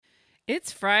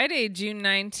It's Friday, June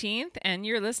 19th, and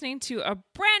you're listening to a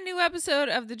brand new episode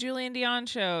of The Julian Dion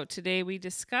Show. Today we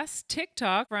discuss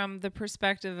TikTok from the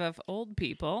perspective of old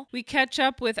people. We catch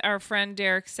up with our friend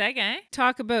Derek Seguin,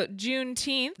 talk about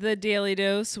Juneteenth, the Daily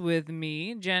Dose with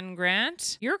me, Jen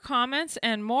Grant, your comments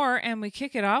and more, and we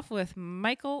kick it off with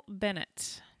Michael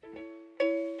Bennett.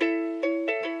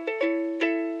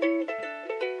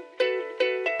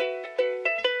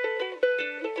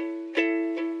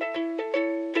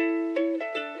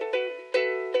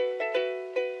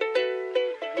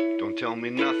 Tell me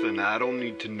nothing I don't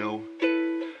need to know.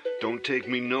 Don't take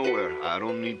me nowhere I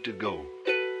don't need to go.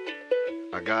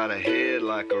 I got a head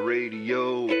like a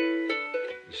radio.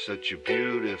 It's such a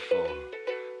beautiful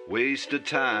waste of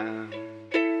time.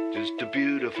 Just a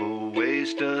beautiful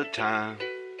waste of time.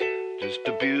 Just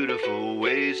a beautiful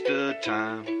waste of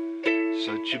time.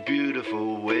 Such a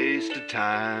beautiful waste of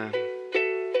time.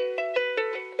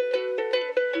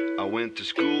 I went to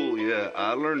school, yeah,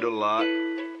 I learned a lot.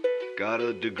 Got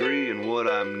a degree in what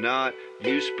I'm not.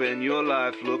 You spend your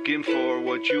life looking for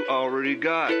what you already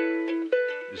got.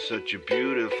 It's such a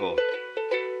beautiful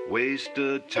waste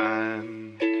of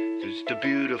time. Just a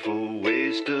beautiful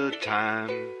waste of time.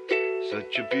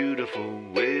 Such a beautiful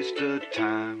waste of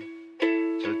time.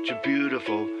 Such a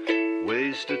beautiful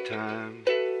waste of time.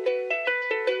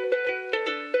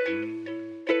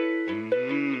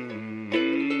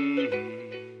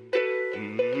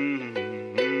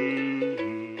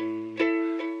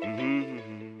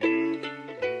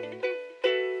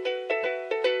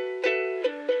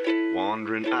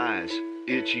 Eyes,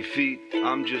 itchy feet,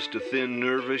 I'm just a thin,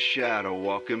 nervous shadow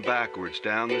walking backwards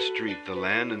down the street. The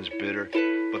landing's bitter,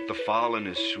 but the falling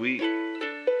is sweet.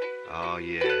 Oh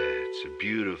yeah, it's a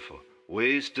beautiful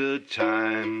waste of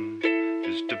time.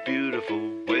 Just a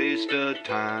beautiful waste of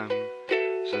time.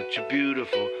 Such a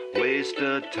beautiful waste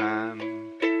of time.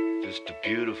 Just a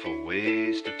beautiful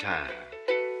waste of time.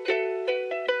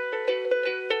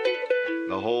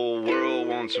 The whole world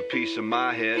wants a piece of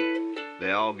my head.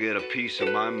 They all get a piece of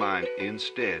my mind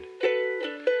instead.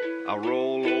 I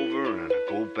roll over and I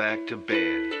go back to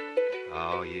bed.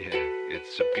 Oh yeah,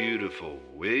 it's a beautiful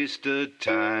waste of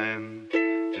time.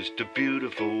 Just a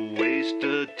beautiful waste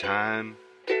of time.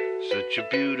 Such a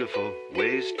beautiful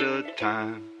waste of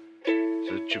time.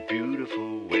 Such a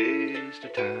beautiful waste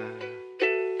of time.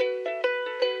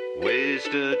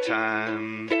 Waste of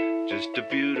time. Just a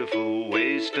beautiful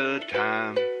waste of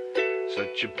time.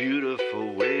 Such a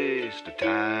beautiful waste of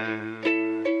time.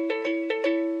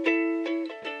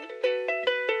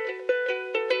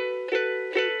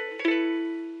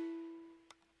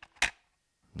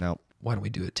 No. Why don't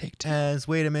we do a take two?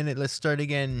 Wait a minute, let's start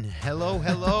again. Hello.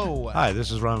 Hi,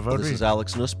 this is Ron Vodry. This is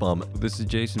Alex Nussbaum. This is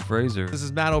Jason Fraser. This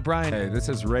is Matt O'Brien. Hey, this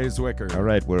is Ray Zwicker. All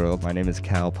right, world. My name is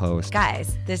Cal Post.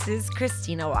 Guys, this is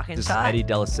Christina Walkinshaw. This is Eddie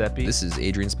Delaseppe. This is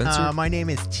Adrian Spencer. My name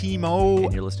is Timo.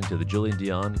 And you're listening to the Julian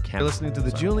Dion You're listening to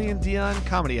the Julian Dion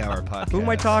Comedy Hour podcast. Who am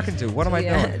I talking to? What am I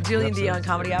doing? Julian Dion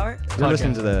Comedy Hour. You're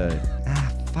listening to the...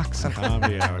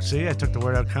 Comedy Hour. See, I took the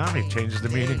word out comedy. Changes the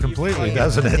meaning completely,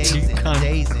 doesn't it?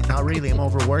 Dazing. Not really, I'm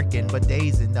overworking, but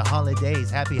dazing. The holidays.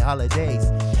 Happy holidays.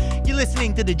 You're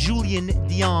listening to the Julian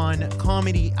Dion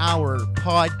Comedy Hour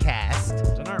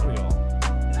podcast. And aren't we all?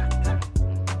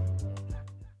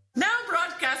 Now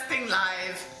broadcasting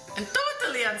live and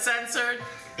totally uncensored,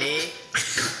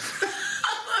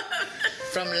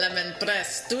 from Lemon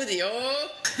Press Studio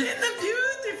in the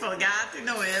beautiful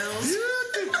Gatineau Hills.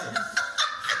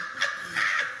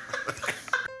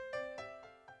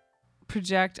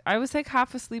 Project. I was like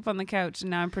half asleep on the couch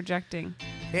and now I'm projecting.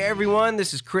 Hey everyone,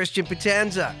 this is Christian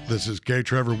Potenza. This is K.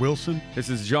 Trevor Wilson. This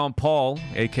is Jean Paul,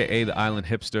 a.k.a. the Island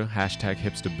Hipster, hashtag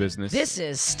hipster business. This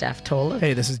is Steph Tola.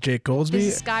 Hey, this is Jake Goldsby.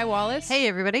 This is Sky Wallace. Hey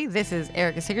everybody, this is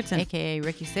Erica Sigurdsson, aka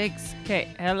Ricky Siggs.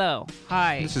 Okay, hello.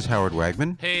 Hi. This is Howard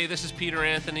Wagman. Hey, this is Peter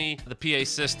Anthony, the PA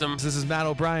system. This is Matt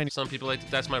O'Brien. Some people like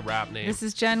that's my rap name. This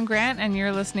is Jen Grant, and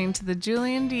you're listening to the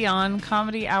Julian Dion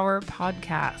Comedy Hour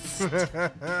podcast.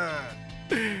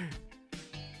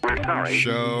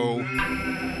 Show.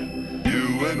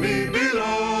 You and me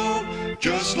belong,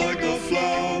 just like the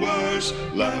flowers,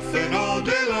 laughing all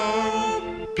day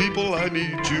long. People I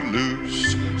need to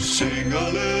lose, sing a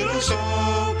little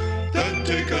song, then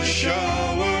take a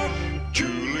shower.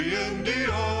 Julian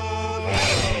Dion.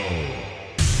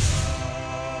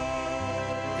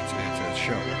 It's a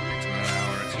show. It's not an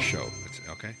hour, it's a show. It's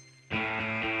okay.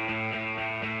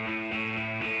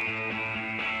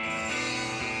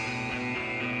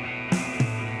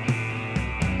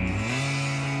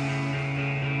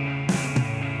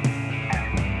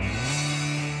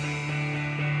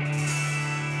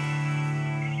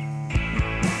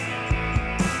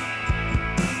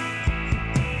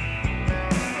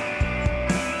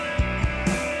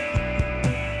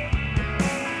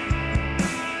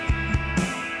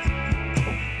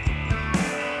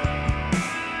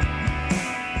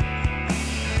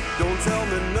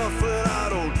 nothing I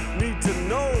don't need to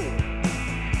know.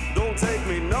 Don't take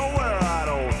me nowhere I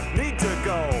don't need to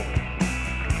go.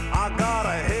 I got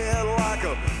a head like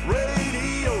a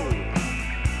radio.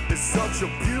 It's such a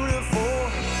beautiful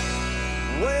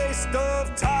waste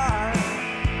of time.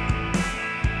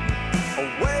 A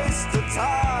waste of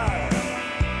time.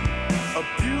 A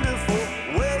beautiful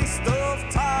waste of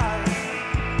time.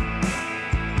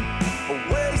 A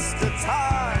waste of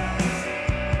time.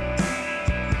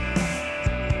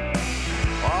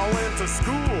 I went to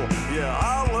school, yeah,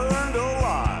 I learned a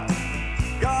lot.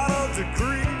 Got a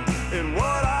degree in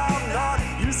what I'm not.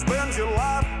 You spend your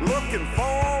life looking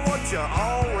for what you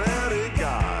already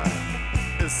got.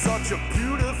 It's such a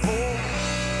beautiful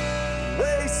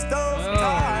waste of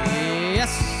time.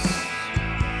 Yes.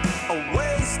 A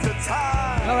waste of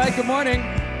time. All right, good morning.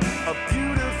 A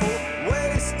beautiful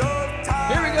waste of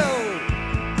time. Here we go.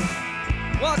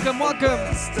 Welcome.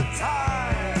 Waste of time.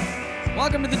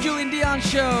 Welcome to the Julian Dion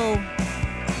Show.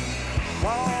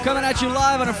 Coming at you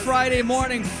live on a Friday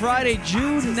morning, Friday,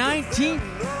 June 19th.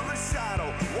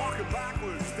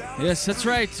 Yes, that's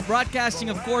right. Broadcasting,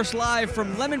 of course, live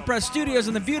from Lemon Press Studios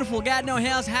in the beautiful Gatineau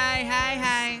Hills. Hi.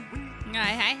 Hi.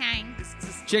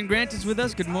 Jen Grant is with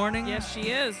us. Good morning. Yes, she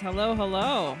is. Hello.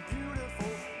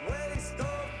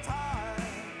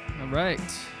 All right.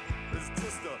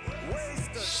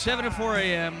 7 to 4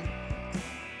 a.m.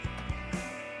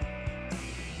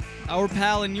 Our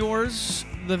pal and yours,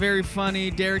 the very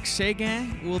funny Derek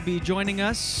Sagan, will be joining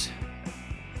us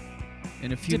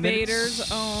in a few Debaters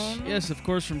minutes. own. Yes, of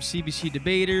course, from CBC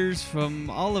Debaters, from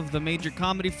all of the major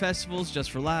comedy festivals,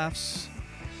 Just for Laughs,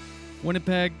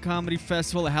 Winnipeg Comedy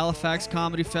Festival, the Halifax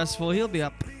Comedy Festival. He'll be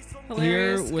up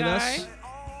Hilarious here with guy. us.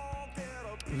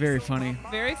 Very funny.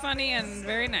 Very funny and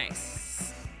very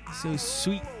nice. So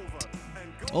sweet.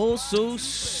 Oh, so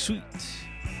sweet.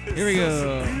 Here we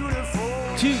go.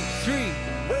 2, 3.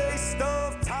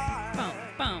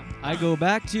 Boom. I go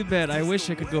back to bed. I wish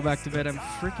I could go back to bed. I'm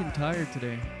freaking tired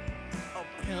today.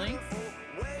 Really?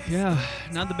 Yeah,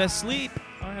 not the best sleep.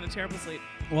 Oh, I had a terrible sleep.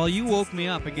 Well, you woke me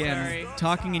up again, Sorry.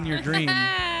 talking in your dream.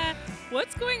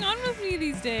 What's going on with me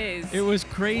these days? It was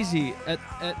crazy.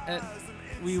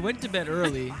 We went to bed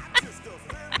early.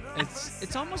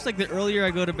 It's almost like the earlier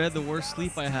I go to bed, the worse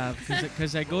sleep I have.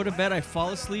 Because I go to bed, I fall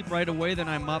asleep right away, then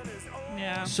I'm up.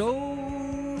 Yeah.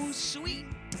 So sweet.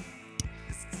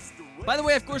 By the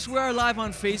way, of course, we are live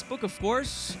on Facebook, of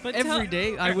course. But every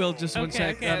day. I will just one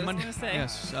sec. Okay, I was gonna say.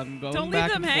 Yes, I'm going Don't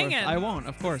back leave them and forth. hanging. I won't,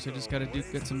 of course. I just got to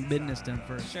get some business done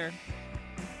first. Sure.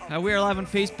 We are live on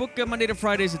Facebook Monday to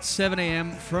Fridays at 7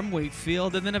 a.m. from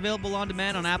Wakefield, and then available on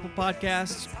demand on Apple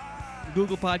Podcasts,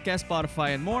 Google Podcasts,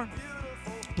 Spotify, and more.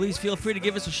 Please feel free to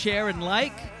give us a share and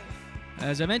like.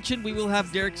 As I mentioned, we will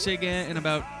have Derek Sagan in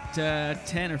about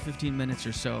 10 or 15 minutes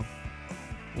or so.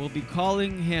 We'll be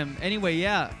calling him. Anyway,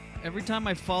 yeah, every time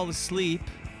I fall asleep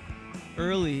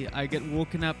early, I get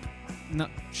woken up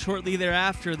shortly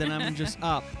thereafter, then I'm just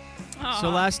up. So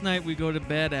last night we go to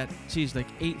bed at, like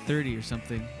 8:30 or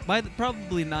something.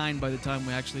 Probably 9 by the time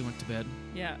we actually went to bed.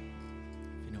 Yeah.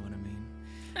 If you know what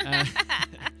I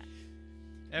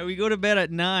mean. We go to bed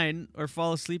at 9 or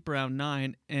fall asleep around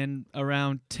 9 and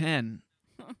around 10.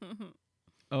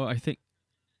 Oh, I think.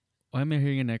 Why am I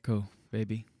hearing an echo,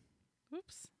 baby?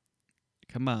 Oops.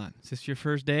 Come on. Is this your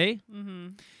first day?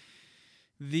 Mm-hmm.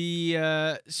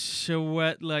 So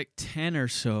at like 10 or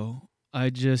so,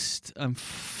 I'm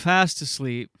fast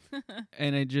asleep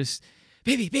and I just,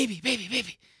 baby.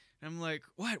 And I'm like,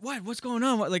 what's going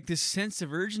on? Like this sense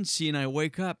of urgency, and I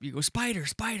wake up. You go, spider.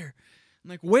 I'm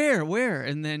like, where?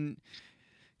 And then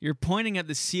you're pointing at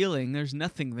the ceiling. There's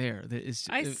nothing there.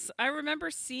 I remember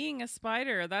seeing a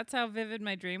spider. That's how vivid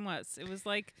my dream was. It was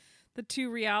like the two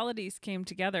realities came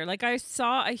together. Like I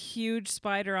saw a huge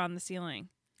spider on the ceiling.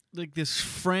 Like this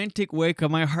frantic wake up.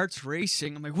 My heart's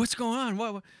racing. I'm like, what's going on?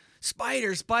 What?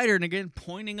 Spider. And again,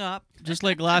 pointing up, just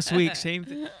like last week, same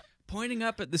thing. Pointing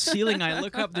up at the ceiling. I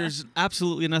look up. There's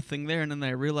absolutely nothing there. And then I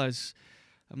realize,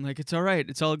 I'm like, it's all right.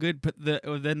 It's all good. But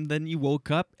then you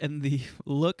woke up and the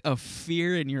look of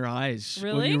fear in your eyes.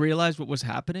 Really? When you realize what was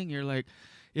happening, you're like,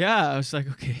 yeah. I was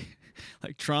like, okay.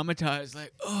 Like traumatized.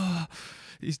 Like, oh,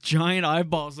 these giant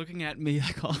eyeballs looking at me.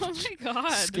 Like, all oh my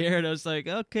God. scared. I was like,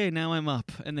 okay, now I'm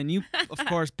up. And then you, of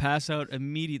course, pass out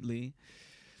immediately.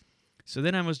 So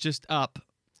then I was just up.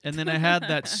 And then I had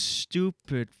that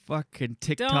stupid fucking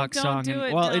TikTok song. Do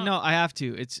it, well, don't. no, I have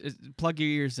to. It's plug your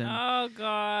ears in. Oh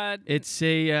God. It's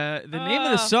the name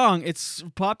of the song. It's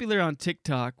popular on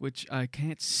TikTok, which I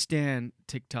can't stand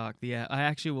TikTok. I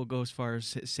actually will go as far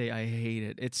as say I hate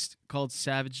it. It's called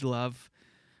Savage Love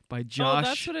by Josh. Oh,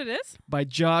 that's what it is? By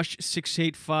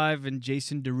Josh685 and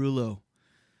Jason Derulo.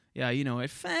 Yeah, you know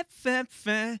it.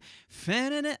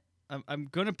 I'm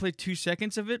going to play 2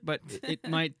 seconds of it, but it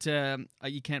might,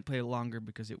 you can't play it longer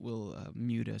because it will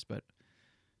mute us, but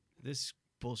this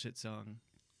bullshit song.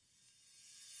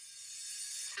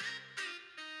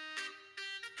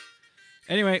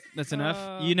 Anyway, that's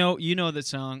enough. You know the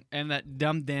song and that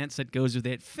dumb dance that goes with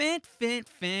it.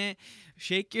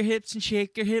 Shake your hips and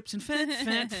shake your hips and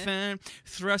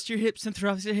thrust your hips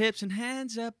and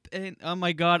hands up. And oh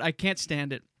my God, I can't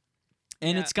stand it.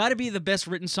 And it's got to be the best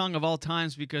written song of all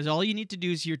times because all you need to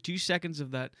do is hear 2 seconds of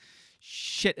that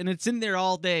shit, and it's in there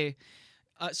all day.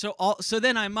 So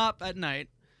then I'm up at night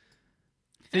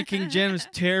thinking Jen was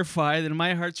terrified, and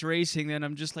my heart's racing. Then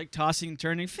I'm just like tossing and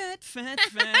turning, off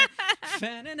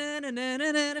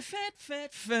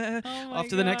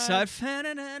to the next side,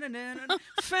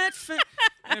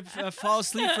 I fall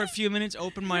asleep for a few minutes,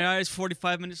 open my eyes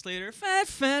 45 minutes later,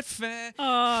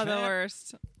 Oh, the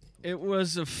worst. It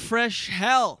was a fresh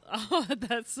hell. Oh,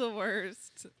 that's the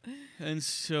worst. And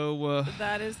so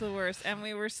that is the worst. And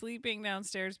we were sleeping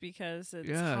downstairs because it's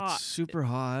hot. hot. It's super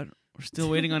hot. We're still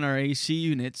waiting on our AC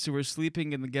unit, so we're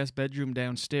sleeping in the guest bedroom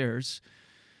downstairs,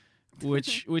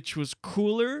 which was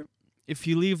cooler if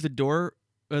you leave the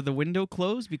window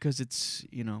closed because it's,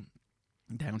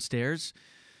 downstairs.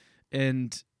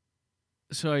 And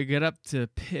so I get up to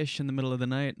piss in the middle of the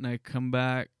night, and I come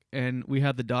back, and we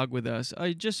had the dog with us.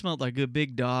 I just smelled like a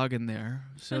big dog in there.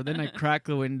 So then I crack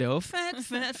the window.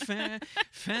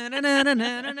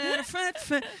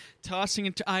 Tossing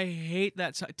it. I hate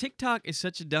that song. TikTok is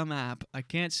such a dumb app. I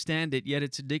can't stand it, yet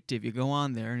it's addictive. You go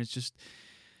on there, and it's just...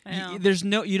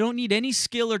 You don't need any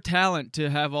skill or talent to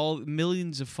have all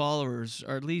millions of followers,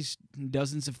 or at least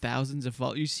dozens of thousands of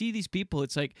followers. You see these people,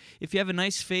 it's like, if you have a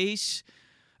nice face...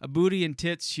 a booty and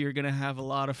tits, you're gonna have a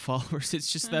lot of followers.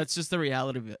 It's just that's just the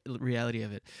reality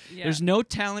of it. Yeah. There's no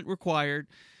talent required.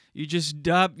 You just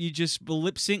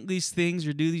lip sync these things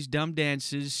or do these dumb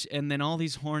dances, and then all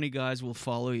these horny guys will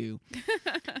follow you.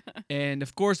 And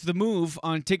of course, the move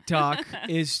on TikTok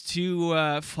is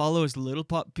to follow as little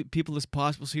people as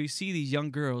possible. So you see these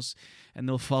young girls, and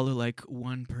they'll follow like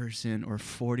one person or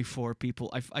 44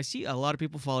 people. I see a lot of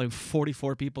people following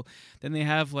 44 people. Then they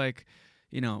have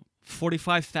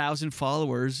 45,000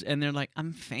 followers, and they're like,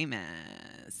 I'm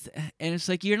famous. And it's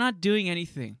like, you're not doing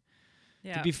anything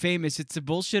to be famous. It's a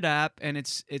bullshit app, and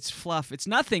it's fluff. It's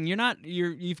nothing.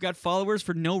 You've got followers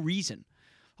for no reason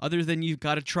other than you've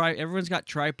got to try. Everyone's got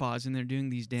tripods, and they're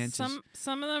doing these dances.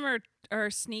 Some of them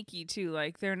are sneaky too.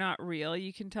 Like, they're not real.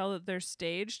 You can tell that they're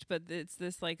staged, but it's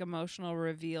this like emotional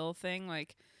reveal thing.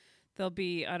 Like, they'll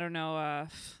be, I don't know,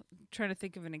 trying to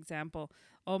think of an example.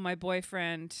 Oh, my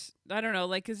boyfriend, I don't know,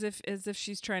 like as if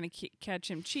she's trying to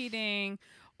catch him cheating,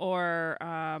 or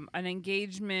an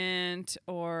engagement,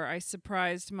 or I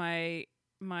surprised my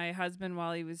husband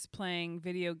while he was playing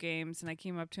video games and I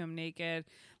came up to him naked.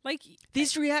 Like,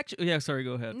 these reactions. Yeah, sorry,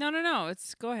 go ahead. No,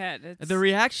 go ahead. It's the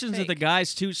reactions fake. of the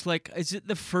guys too. It's like, is it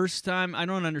the first time? I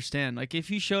don't understand. Like,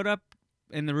 if you showed up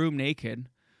in the room naked,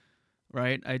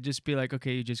 right, I'd just be like,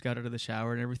 okay, you just got out of the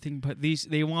shower and everything. But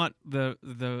they want the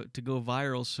to go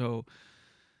viral, so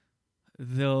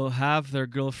they'll have their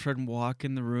girlfriend walk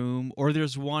in the room. Or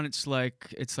there's one, it's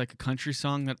like a country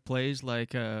song that plays,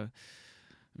 like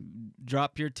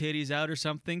 "Drop Your Titties Out" or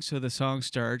something. So the song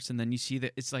starts, and then you see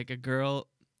that it's like a girl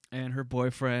and her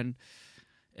boyfriend,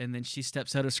 and then she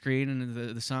steps out of screen, and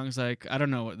the song's like, I don't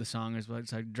know what the song is, but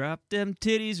it's like "Drop Them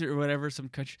Titties" or whatever, some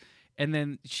country. And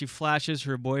then she flashes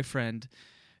her boyfriend,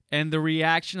 and the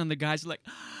reaction on the guys are like,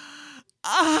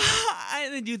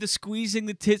 and they do the squeezing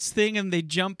the tits thing, and they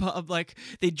jump up, like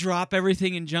they drop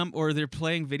everything and jump, or they're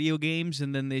playing video games,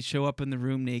 and then they show up in the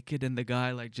room naked, and the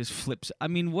guy like just flips. I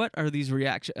mean, what are these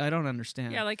reactions? I don't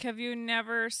understand. Yeah, like, have you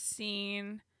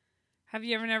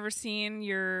ever never seen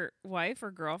your wife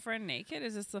or girlfriend naked?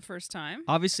 Is this the first time?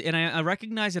 Obviously, and I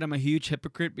recognize that I'm a huge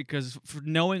hypocrite, because for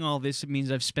knowing all this, it means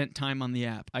I've spent time on the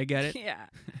app. I get it. Yeah.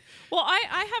 Well,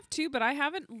 I have too, but I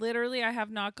have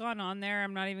not gone on there.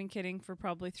 I'm not even kidding, for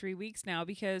probably 3 weeks now,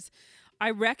 because I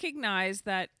recognize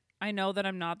that I know that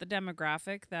I'm not the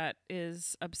demographic that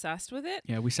is obsessed with it.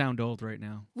 Yeah, we sound old right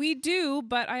now. We do,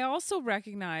 but I also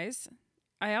recognize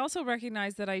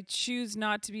that I choose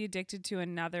not to be addicted to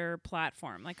another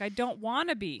platform. Like, I don't want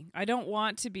to be,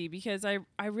 because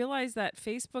I realize that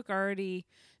Facebook already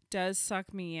does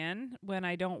suck me in when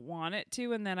I don't want it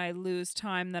to, and then I lose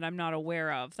time that I'm not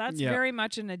aware of. That's very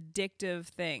much an addictive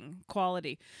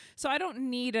quality. So I don't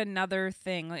need another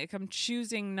thing. Like, I'm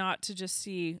choosing not to just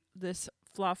see this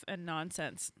fluff and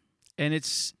nonsense. And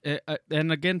it's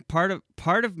and again, part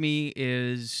of me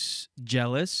is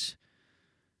jealous.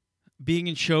 Being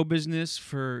in show business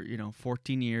for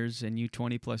 14 years and you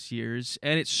 20 plus years,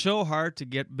 and it's so hard to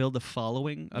build a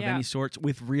following of any sorts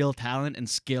with real talent and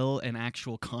skill and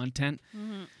actual content.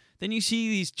 Mm-hmm. Then you see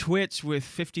these twits with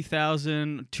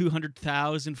 50,000,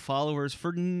 200,000 followers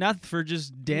for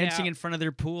just dancing in front of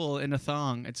their pool in a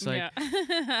thong. It's like,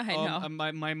 I know.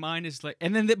 My mind is like,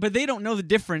 and then but they don't know the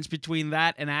difference between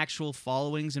that and actual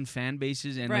followings and fan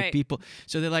bases and like people.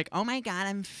 So they're like, oh my God,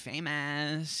 I'm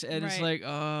famous, and it's like,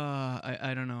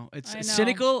 I don't know. It's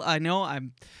cynical. I know.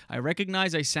 I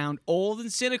recognize I sound old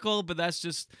and cynical, but that's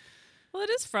just. Well,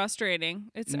 it is frustrating.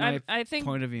 It's I think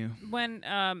point of view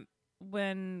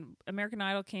when American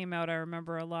Idol came out, I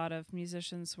remember a lot of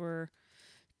musicians were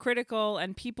critical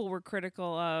and people were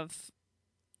critical of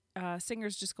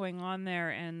singers just going on there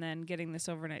and then getting this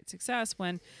overnight success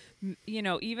when,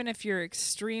 even if you're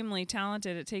extremely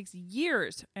talented, it takes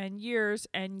years and years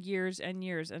and years and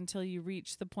years until you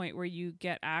reach the point where you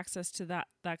get access to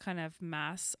that kind of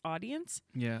mass audience.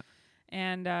 Yeah.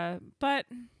 And, but,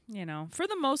 for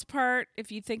the most part,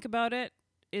 if you think about it,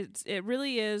 it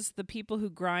really is the people who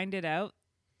grind it out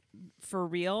for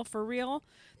real,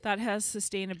 that has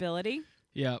sustainability.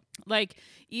 Yeah. Like,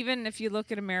 even if you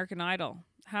look at American Idol,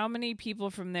 how many people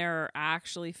from there are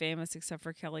actually famous except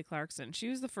for Kelly Clarkson? She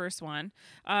was the first one.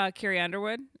 Carrie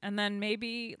Underwood. And then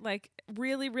maybe, like,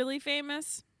 really, really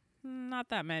famous? Not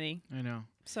that many. I know.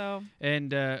 So.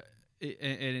 And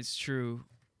it's true.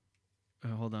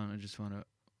 Hold on. I just want to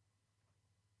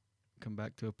come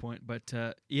back to a point, but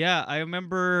I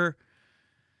remember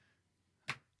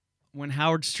when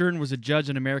Howard Stern was a judge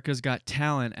on America's Got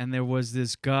Talent, and there was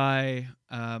this guy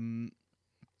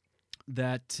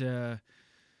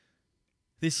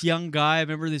this young guy, I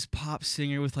remember this pop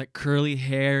singer with like curly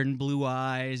hair and blue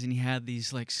eyes, and he had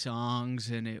these like songs,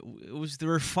 and they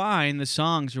were fine, the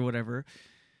songs or whatever,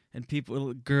 and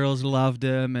girls loved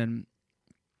him, and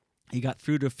he got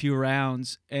through to a few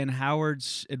rounds, and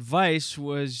Howard's advice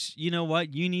was, you know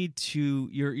what, you need to,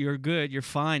 you're good, you're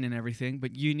fine and everything,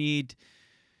 but you need,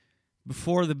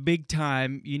 before the big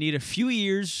time, you need a few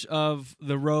years of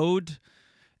the road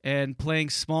and playing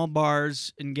small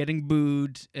bars and getting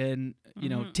booed and,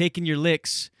 taking your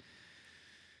licks.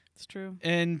 It's true.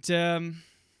 And,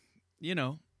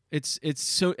 it's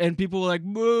so, and people were like,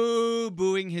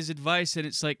 booing his advice, and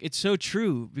it's like, it's so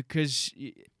true, because,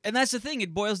 and that's the thing,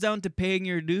 it boils down to paying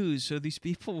your dues. So these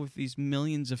people with these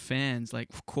millions of fans, like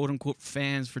quote-unquote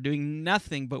fans, for doing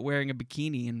nothing but wearing a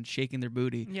bikini and shaking their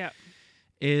booty,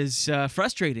 is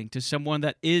frustrating to someone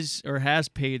that is or has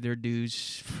paid their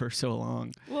dues for so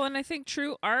long. Well, and I think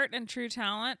true art and true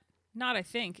talent,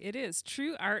 it is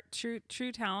true art,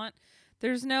 true talent.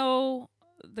 There's no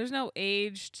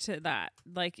age to that.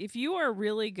 Like, if you are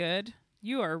really good,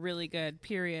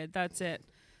 period. That's it.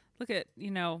 Look at,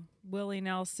 Willie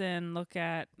Nelson. Look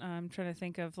at, I'm trying to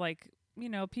think of, like,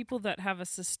 people that have a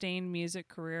sustained music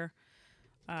career.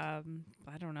 I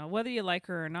don't know whether you like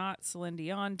her or not. Celine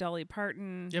Dion, Dolly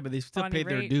Parton. Yeah, but they still Bonnie paid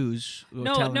their Raitt. dues.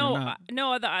 That's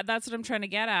what I'm trying to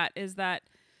get at, is that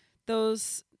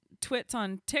those twits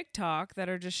on TikTok that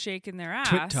are just shaking their ass.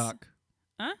 Twit talk.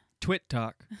 Huh? Twit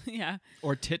talk. Yeah.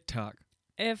 Or tit talk.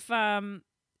 If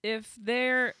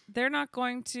they're not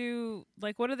going to,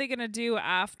 like, what are they going to do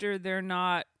after they're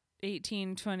not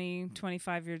 18, 20,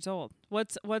 25 years old?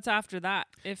 What's after that?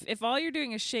 If all you're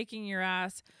doing is shaking your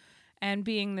ass and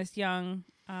being this young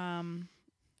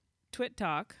twit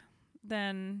talk,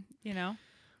 then,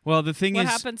 Well, the thing what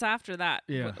is, happens after that?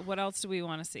 Yeah. What else do we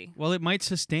want to see? Well, it might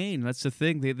sustain. That's the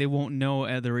thing. They won't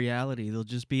know the reality. They'll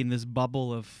just be in this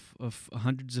bubble of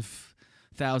hundreds of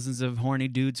thousands of horny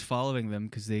dudes following them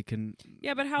because they can.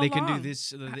 Yeah, but how they long? Can do this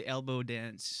the elbow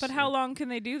dance. But how long can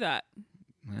they do that?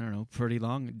 I don't know. Pretty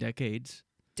long. Decades.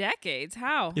 Decades?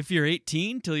 How? If you're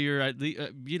 18 till you're at mid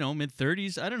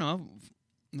 30s, I don't know.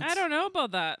 I don't know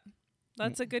about that.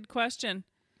 That's a good question.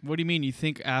 What do you mean? You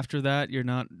think after that you're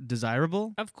not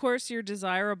desirable? Of course you're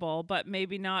desirable, but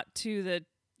maybe not to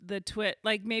the twit,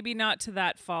 like maybe not to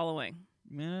that following.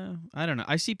 Yeah, I don't know.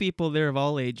 I see people there of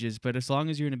all ages, but as long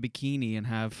as you're in a bikini and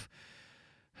have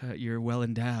you're well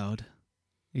endowed,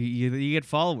 you get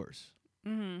followers.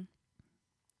 Mm-hmm.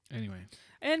 Anyway.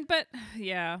 But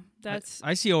yeah, that's.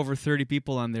 I see over 30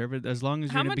 people on there, but as long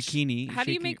as you're in a bikini. How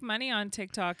do you make money on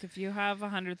TikTok if you have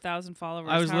 100,000 followers?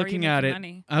 I was looking at it.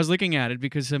 Money? I was looking at it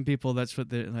because some people, that's what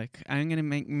they're like. I'm gonna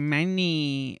make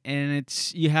money, and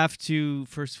you have to.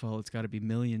 First of all, it's got to be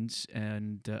millions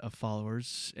of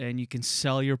followers, and you can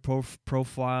sell your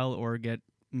profile or get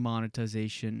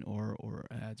monetization or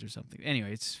ads or something.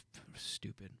 Anyway, it's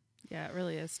stupid. Yeah, it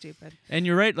really is stupid. And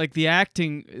you're right, like the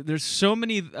acting, there's so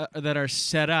many that are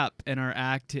set up and are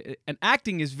and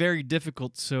acting is very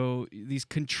difficult. So these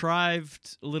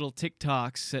contrived little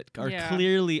TikToks that are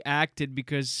clearly acted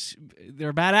because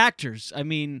they're bad actors. I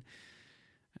mean,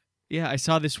 yeah, I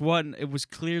saw this one. It was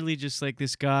clearly just like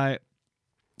this guy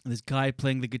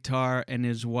playing the guitar and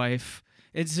his wife.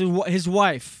 It's his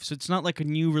wife, so it's not like a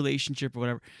new relationship or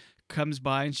whatever. Comes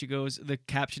by and she goes, the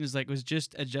caption is like, was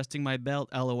just adjusting my belt,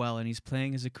 LOL, and he's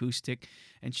playing his acoustic,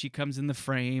 and she comes in the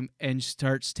frame and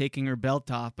starts taking her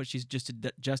belt off, but she's just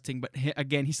adjusting. But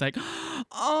again, he's like,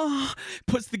 oh,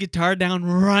 puts the guitar down,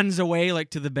 runs away like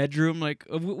to the bedroom. Like,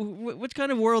 what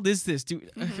kind of world is this?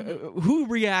 Who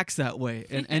reacts that way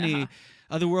in any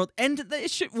other world? And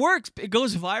it shit works. It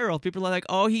goes viral. People are like,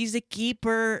 oh, he's a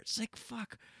keeper. It's like,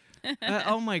 fuck.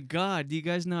 Oh my God! Do you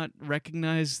guys not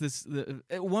recognize this?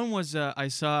 One was I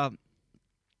saw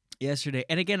yesterday,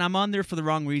 and again, I'm on there for the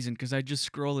wrong reason because I just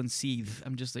scroll and seethe.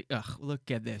 I'm just like, ugh, look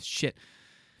at this shit.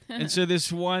 And so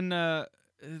this one.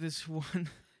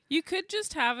 You could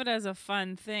just have it as a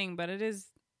fun thing, but it is,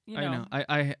 I know.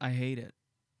 I hate it.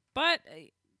 But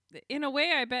in a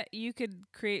way, I bet you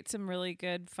could create some really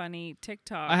good, funny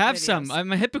TikTok. I have videos. some.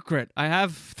 I'm a hypocrite. I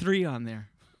have 3 on there.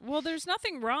 Well, there's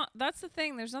nothing wrong. That's the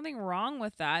thing. There's nothing wrong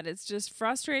with that. It's just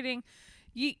frustrating.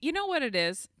 You know what it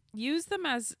is? Use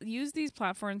these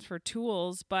platforms for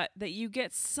tools, but that you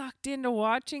get sucked into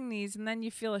watching these and then you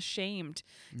feel ashamed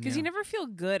because you never feel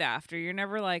good after. You're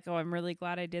never like, oh, I'm really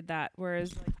glad I did that.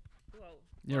 Whereas, like, whoa.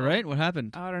 You're right. What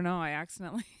happened? I don't know. I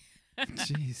accidentally.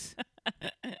 Jeez.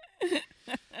 Oh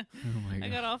my God. I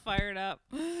got all fired up.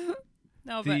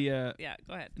 No, but yeah,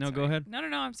 go ahead. No, sorry. go ahead. No,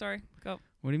 I'm sorry. Go.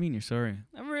 What do you mean you're sorry?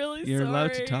 I'm really sorry. You're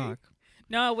allowed to talk.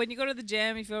 No, when you go to the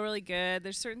gym, you feel really good.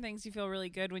 There's certain things you feel really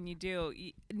good when you do.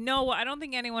 No, I don't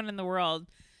think anyone in the world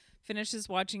finishes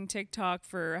watching TikTok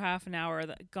for half an hour.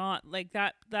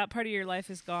 That part of your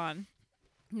life is gone.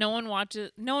 No one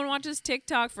watches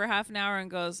TikTok for half an hour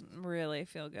and goes, really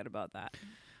feel good about that.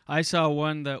 I saw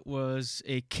one that was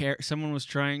someone was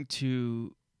trying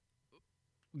to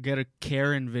get a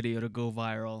Karen video to go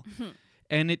viral.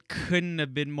 And it couldn't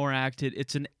have been more acted.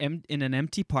 It's in an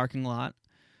empty parking lot,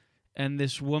 and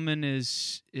this woman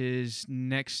is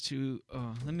next to.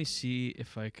 Oh, let me see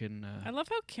if I can. I love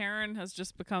how Karen has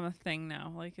just become a thing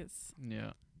now. Like it's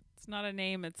not a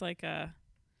name. It's like a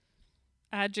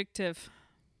adjective.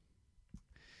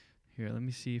 Here, let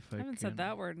me see if I haven't said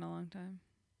that word in a long time.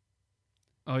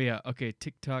 Oh yeah, okay.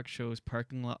 TikTok shows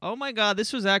parking lot. Oh my God,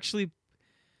 this was actually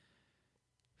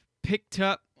picked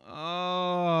up.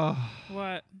 Oh.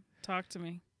 What? Talk to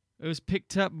me. It was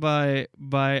picked up by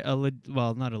not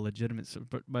a legitimate,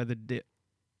 but by the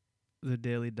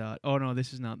Daily Dot. Oh no,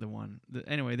 this is not the one.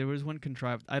 Anyway, there was one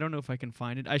contrived. I don't know if I can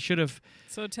find it. I should have.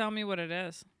 So tell me what it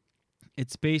is.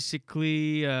 It's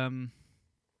basically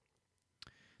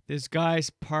this guy's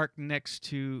parked next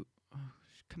to. Oh,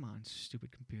 come on,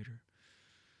 stupid computer.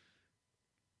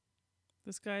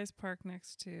 This guy's parked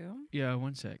next to. Yeah,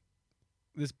 one sec.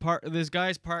 This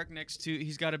guy's parked next to.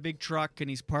 He's got a big truck and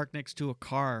he's parked next to a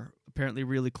car, apparently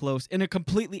really close, in a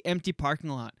completely empty parking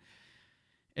lot.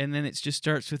 And then it just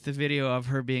starts with the video of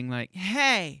her being like,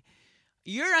 "Hey,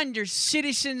 you're under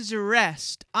citizen's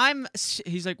arrest."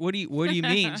 He's like, "What do you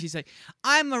mean?" She's like,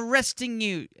 "I'm arresting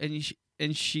you." And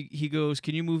he goes,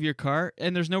 "Can you move your car?"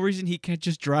 And there's no reason he can't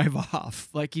just drive off.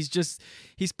 Like he's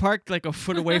parked like a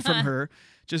foot away from her.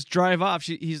 Just drive off.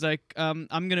 He's like, I'm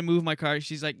going to move my car.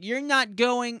 She's like, "You're not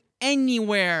going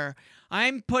anywhere.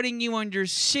 I'm putting you under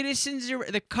citizens.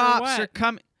 The cops are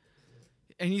coming."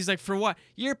 And he's like, "For what?"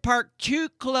 "You're parked too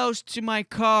close to my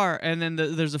car." And then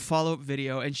there's a follow-up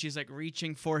video, and she's like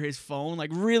reaching for his phone, like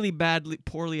really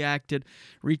poorly acted,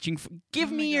 reaching for,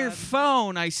 "Give me your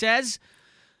phone," I says.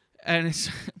 And it's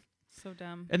so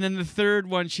dumb. And then the third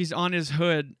one, she's on his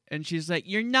hood, and she's like,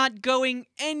 "You're not going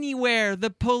anywhere. The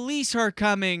police are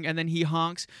coming." And then he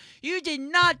honks. "You did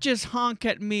not just honk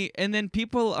at me." And then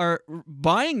people are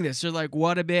buying this. They're like,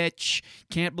 "What a bitch.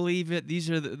 Can't believe it.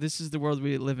 This is the world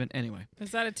we live in." Anyway.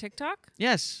 Is that a TikTok?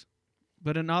 Yes.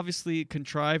 But an obviously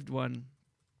contrived one.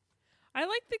 I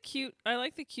like the cute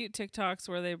TikToks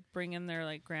where they bring in their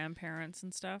like grandparents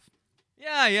and stuff.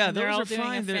 Yeah, and those are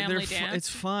fine. It's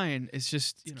fine. It's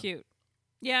just it's cute.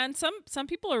 Yeah, and some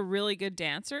people are really good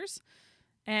dancers,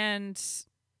 and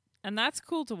that's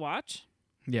cool to watch.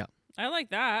 Yeah, I like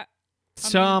that.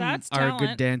 Some are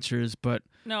good dancers, but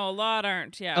no, a lot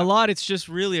aren't. Yeah, a lot. It's just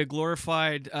really a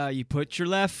glorified. You put your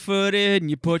left foot in,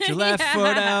 you put your left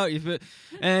foot out,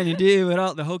 and you do it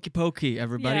all the hokey pokey,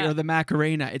 everybody, or the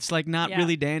Macarena. It's like not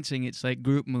really dancing. It's like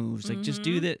group moves. Like just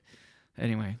do that.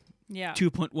 Anyway. Yeah.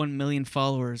 2.1 million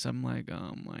followers. I'm like,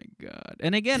 oh my God.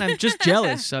 And again, I'm just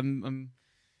jealous.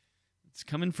 It's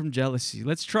coming from jealousy.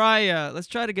 Let's try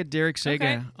to get Derek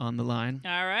Sega on the line.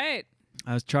 All right.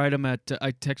 I texted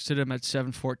him at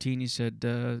 7:14. He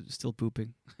said, still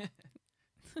pooping.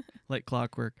 Like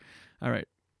clockwork. All right.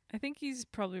 I think he's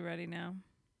probably ready now.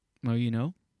 Oh, you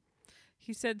know?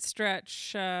 He said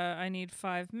stretch, I need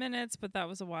 5 minutes, but that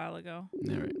was a while ago.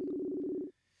 All right.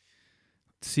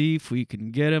 Let's see if we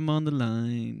can get him on the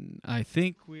line. I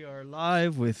think we are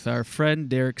live with our friend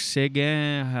Derek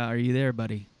Seguin. How are you there,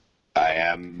 buddy? I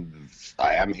am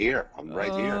here. I'm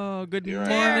right here. Oh, good Here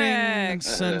morning,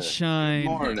 sunshine. Good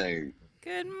morning.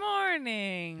 Good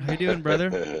morning. How you doing,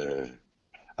 brother?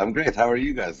 I'm great. How are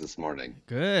you guys this morning?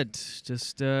 Good.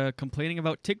 Just complaining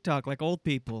about TikTok like old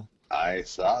people. I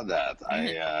saw that.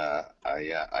 I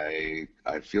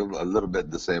feel a little bit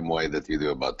the same way that you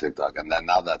do about TikTok. And then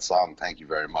now that song, thank you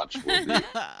very much. Will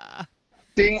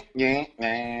be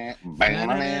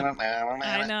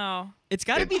I know. It's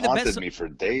got to be the best. It haunted best. me for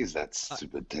days, that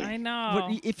stupid thing. I know.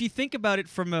 But if you think about it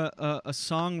from a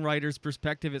songwriter's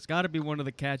perspective, it's got to be one of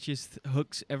the catchiest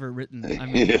hooks ever written. I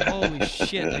mean, holy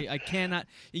shit. I cannot.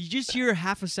 You just hear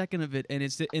half a second of it, and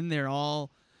it's in there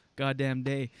all goddamn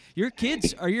day. Your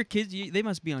kids, they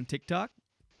must be on TikTok?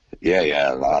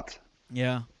 Yeah, a lot.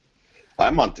 Yeah.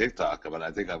 I'm on TikTok, but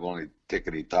I think I've only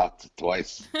tickety-talked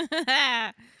twice.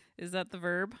 Is that the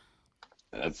verb?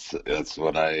 That's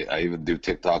what I even do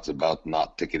TikToks about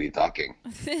not tickety-talking.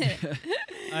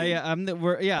 I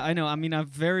know. I mean, I'm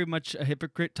very much a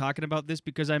hypocrite talking about this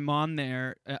because I'm on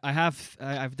there.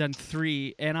 I've done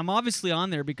 3, and I'm obviously on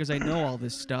there because I know all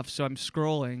this stuff. So I'm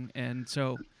scrolling, and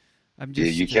so I'm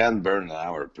just. Yeah, you can burn an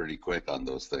hour pretty quick on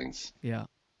those things. Yeah.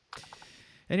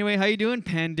 Anyway, how you doing,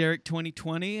 Panderic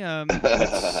 2020?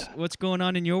 What's going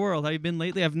on in your world? How you been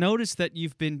lately? I've noticed that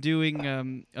you've been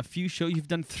doing a few shows. You've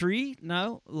done 3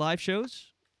 now, live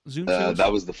shows, Zoom shows?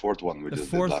 That was the 4th one we just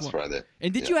did last Friday.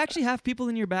 And did you actually have people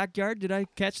in your backyard? Did I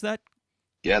catch that?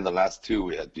 Yeah, the last 2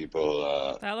 we had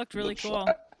people. That looked really cool.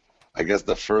 I guess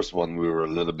the first one we were a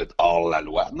little bit all la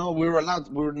loi. No, we were allowed.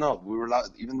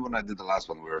 Even when I did the last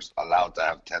one, we were allowed to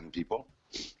have 10 people.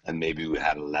 And maybe we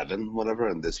had 11, whatever.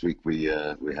 And this week we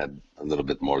had a little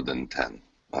bit more than 10.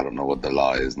 I don't know what the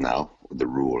law is now, the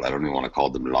rule. I don't even want to call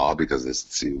them law because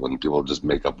when people just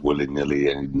make up willy-nilly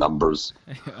any numbers,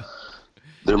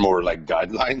 they're more like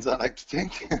guidelines, I like to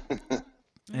think.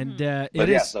 And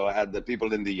so I had the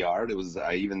people in the yard.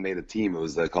 I even made a team. It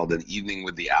was called An Evening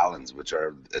with the Allens,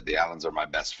 the Allens are my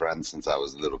best friends since I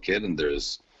was a little kid. And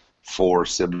there's 4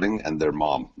 siblings and their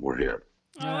mom were here.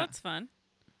 Oh, that's fun.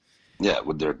 Yeah,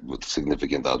 with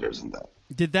significant others and that.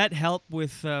 Did that help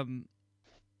with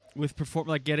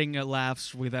getting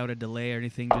laughs without a delay or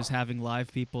anything? Just having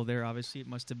live people there, obviously, it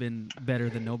must have been better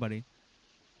than nobody.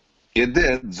 It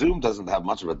did. Zoom doesn't have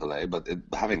much of a delay, but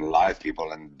having live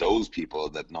people and those people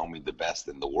that know me the best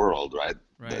in the world, right?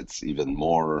 That's even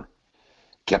more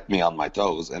kept me on my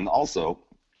toes. And also,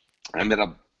 I ended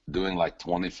up doing like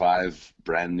 25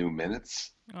 brand new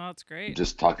minutes. Oh, that's great.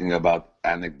 Just talking about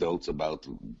anecdotes about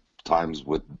times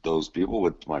with those people,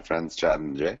 with my friends Chad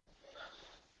and Jay.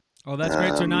 Oh, that's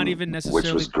great. So not even necessarily.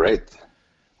 Which was great.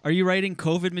 Are you writing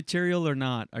COVID material or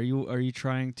not? Are you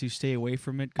trying to stay away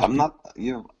from it? I'm not.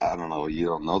 I don't know. You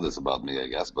don't know this about me, I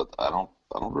guess, but I don't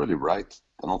really write.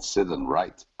 I don't sit and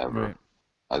write ever. Right.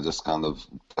 I just kind of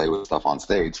play with stuff on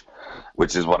stage,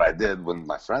 which is what I did when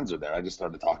my friends are there. I just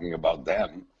started talking about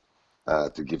them.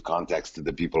 To give context to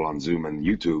the people on Zoom and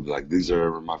YouTube, like, these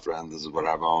are my friends, this is what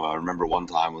I've owned. I remember one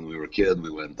time when we were a kid, we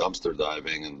went dumpster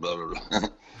diving and blah, blah, blah.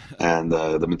 And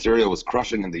the material was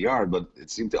crushing in the yard, but it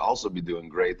seemed to also be doing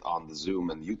great on the Zoom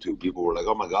and YouTube. People were like,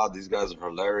 oh my God, these guys are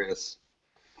hilarious.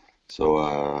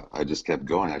 So I just kept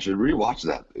going. I should rewatch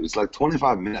that. It was like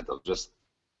 25 minutes of just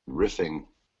riffing.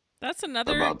 That's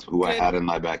another about who I had in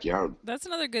my backyard. That's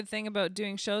another good thing about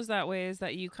doing shows that way is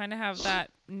that you kind of have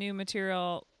that new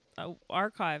material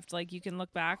archived. Like, you can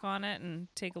look back on it and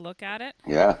take a look at it.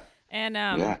 Yeah.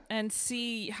 And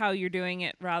see how you're doing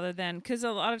it rather than, because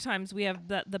a lot of times we have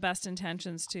the best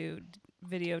intentions to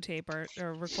videotape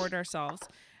or record ourselves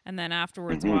and then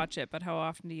afterwards watch it. But how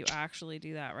often do you actually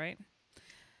do that, right?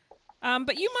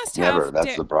 But you must have. Never.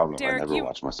 That's the problem. Derek, I never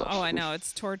watch myself. Oh, I know.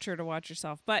 It's torture to watch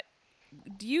yourself. But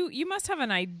you must have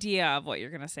an idea of what you're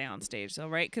going to say on stage, though,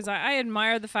 right? Because I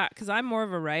admire the fact, because I'm more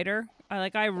of a writer.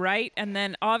 I write, and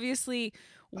then obviously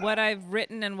what I've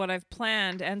written and what I've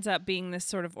planned ends up being this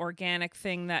sort of organic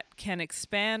thing that can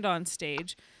expand on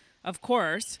stage, of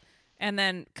course, and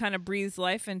then kind of breathes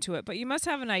life into it. But you must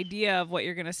have an idea of what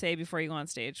you're going to say before you go on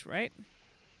stage, right?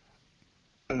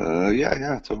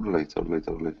 Yeah, totally.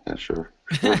 Yeah, sure.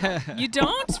 You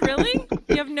don't really?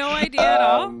 You have no idea at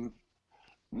all?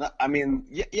 No, I mean,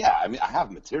 yeah. I mean, I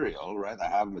have material, right? I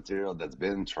have material that's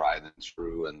been tried and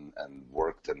true and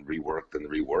worked and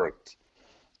reworked.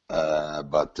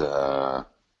 But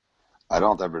I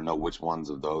don't ever know which ones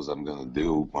of those I'm gonna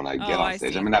do when I get on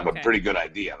stage. I mean, I have a pretty good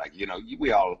idea. Like,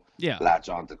 we all latch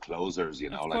on to closers.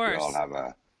 Like we all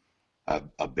have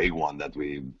a big one that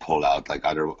we pull out, like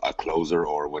either a closer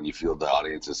or when you feel the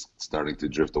audience is starting to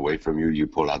drift away from you, you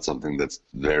pull out something that's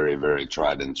very, very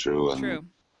tried and true. And true.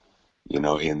 You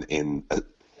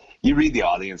read the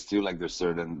audience too. Like there's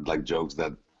certain like jokes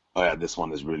that, oh yeah, this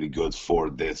one is really good for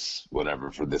this,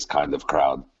 whatever, for this kind of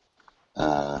crowd.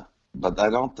 But I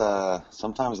don't,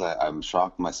 sometimes I'm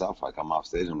shocked myself. I come off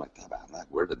stage, I'm like,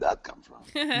 where did that come from?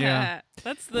 Yeah.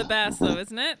 That's the best though,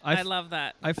 isn't it? I love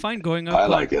that. I find going up. I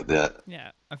like it, yeah.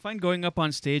 Yeah. I find going up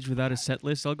on stage without a set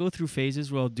list. I'll go through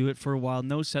phases where I'll do it for a while.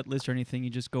 No set list or anything. You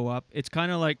just go up. It's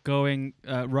kind of like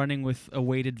running with a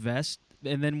weighted vest.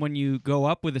 And then when you go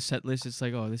up with a set list, it's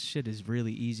like, oh, this shit is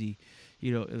really easy.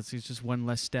 It's just one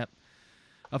less step.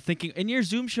 I'm thinking, in your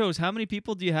Zoom shows, how many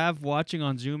people do you have watching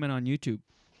on Zoom and on YouTube?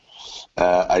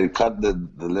 I cut the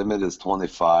limit is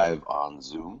 25 on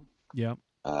Zoom. Yeah.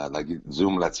 Like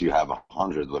Zoom lets you have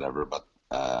 100, whatever, but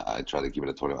I try to keep it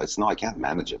at 25. I can't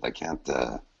manage it. I can't.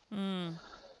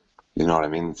 You know what I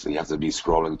mean? So you have to be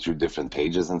scrolling through different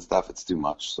pages and stuff. It's too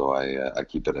much. So I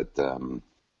keep it at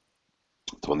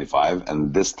 25.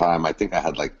 And this time I think I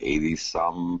had like 80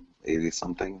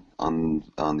 something on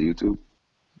YouTube.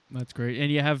 That's great. And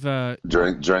you have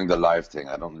during the live thing,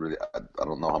 I don't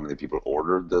know how many people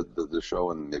ordered the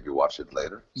show and maybe watch it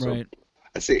later. So right.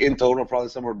 I'd say in total probably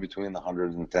somewhere between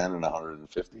 110 and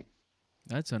 150.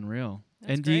 That's unreal.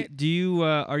 That's and great. do you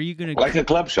are you gonna like a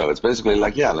club show? It's basically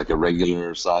like a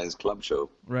regular size club show.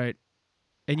 Right.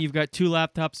 And you've got two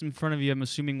laptops in front of you. I'm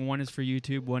assuming one is for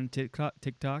YouTube, one TikTok.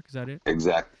 Is that it?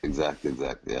 Exact.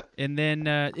 Yeah. And then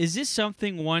is this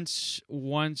something once?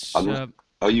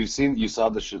 Oh, you saw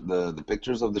the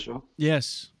pictures of the show?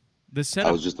 Yes. The setup.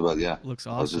 I was just about looks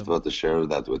awesome. I was just about to share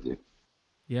that with you.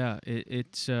 Yeah,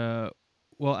 it's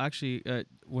well, actually,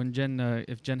 when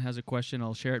if Jen has a question,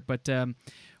 I'll share it. But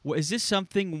is this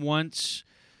something once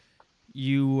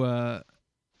you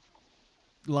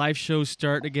live shows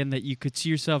start again that you could see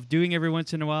yourself doing every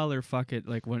once in a while, or fuck it,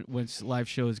 like once live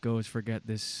shows goes, forget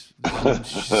this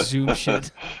Zoom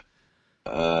shit?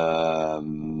 I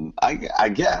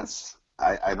guess.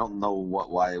 I don't know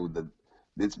why it would.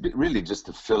 It's really just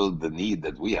to fill the need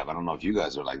that we have. I don't know if you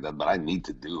guys are like that, but I need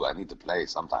to play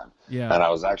sometime. Yeah. And I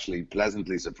was actually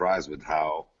pleasantly surprised with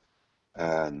how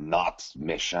not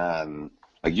méchant.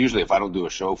 Like usually, if I don't do a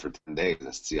show for 10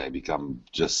 days, I become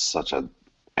just such an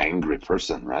angry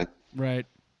person, right? Right.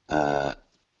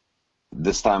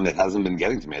 This time it hasn't been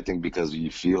getting to me. I think because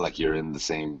you feel like you're in the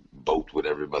same boat with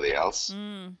everybody else.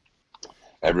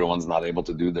 Everyone's not able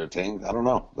to do their thing. I don't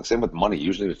know. The same with money.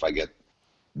 Usually if I get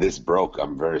this broke,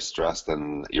 I'm very stressed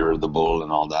and irritable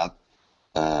and all that.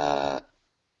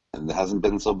 And it hasn't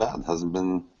been so bad. It hasn't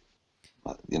been,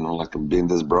 like being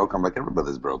this broke. I'm like,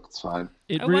 everybody's broke. It's fine.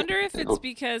 I wonder if it's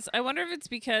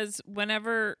because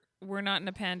whenever we're not in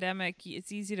a pandemic,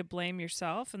 it's easy to blame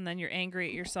yourself and then you're angry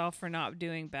at yourself for not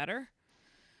doing better.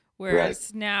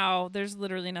 Whereas now there's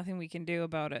literally nothing we can do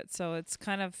about it. So it's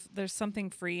kind of, there's something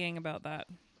freeing about that.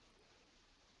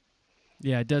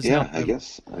 Yeah, it does help. I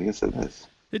guess it is.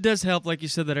 It does help, like you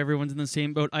said, that everyone's in the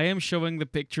same boat. I am showing the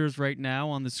pictures right now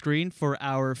on the screen for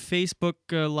our Facebook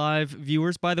Live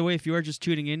viewers. By the way, if you are just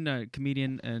tuning in,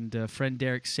 comedian and friend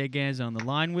Derek Seguin is on the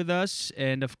line with us.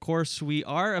 And, of course, we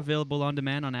are available on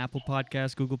demand on Apple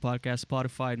Podcasts, Google Podcasts,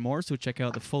 Spotify, and more. So check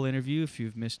out the full interview if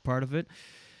you've missed part of it.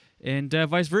 And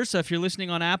vice versa, if you're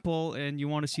listening on Apple and you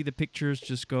want to see the pictures,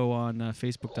 just go on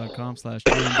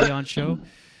facebook.com/Julian Show.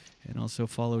 And also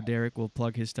follow Derek. We'll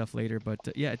plug his stuff later. But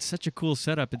yeah, it's such a cool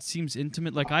setup. It seems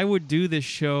intimate. Like I would do this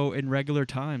show in regular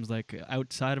times, like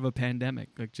outside of a pandemic.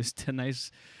 Like just a nice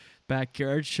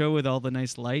backyard show with all the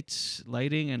nice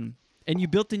lighting. And you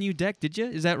built a new deck, did you?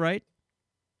 Is that right?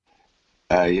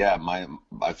 Yeah,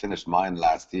 I finished mine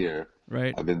last year.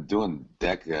 Right. I've been doing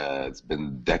deck. It's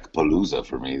been deck palooza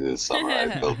for me this summer.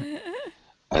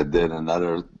 I did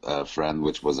another friend,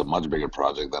 which was a much bigger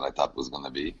project than I thought was going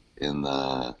to be in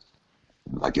a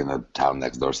town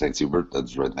next door, St. Hubert.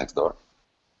 That's right next door.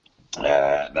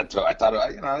 I thought,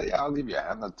 I'll give you a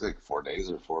hand. That'll take 4 days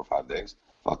or 4 or 5 days.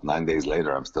 Fuck, 9 days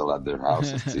later, I'm still at their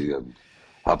house.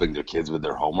 helping their kids with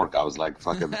their homework. I was like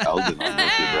fucking Eldon on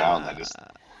Murphy Brown.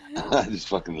 I just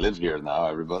fucking live here now,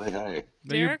 everybody. Hey.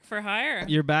 Derek for hire.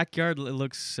 Your backyard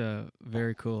looks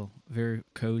very cool, very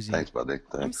cozy. Thanks, buddy.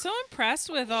 Thanks. I'm so impressed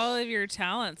with all of your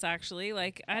talents, actually.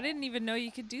 Like, I didn't even know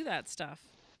you could do that stuff.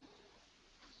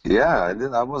 Yeah, I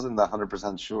did. I wasn't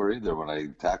 100% sure either when I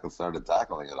started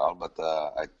tackling it all, but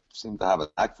I seem to have a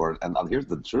knack for it. And here's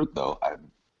the truth, though. I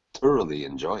thoroughly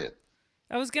enjoy it.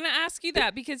 I was going to ask you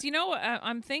that because, you know,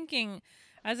 I'm thinking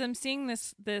as I'm seeing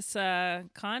this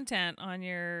content on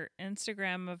your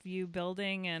Instagram of you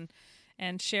building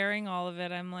and sharing all of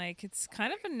it, I'm like, it's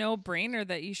kind of a no-brainer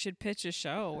that you should pitch a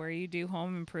show where you do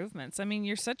home improvements. I mean,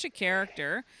 you're such a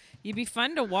character. You'd be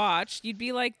fun to watch. You'd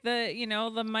be like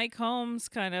the Mike Holmes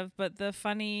kind of, but the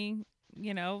funny,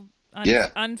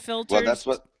 unfiltered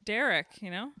Derek,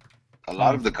 A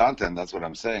lot of the content, that's what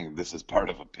I'm saying. This is part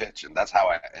of a pitch, and that's how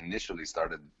I initially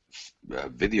started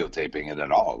videotaping it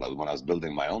at all. Like when I was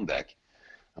building my own deck,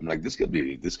 I'm like, this could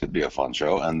be a fun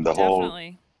show, and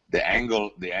the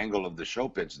angle of the show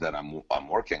pitch that I'm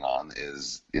working on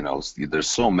is, there's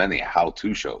so many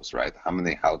how-to shows, right? How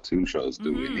many how-to shows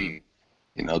do we need?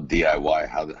 DIY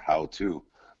how-to.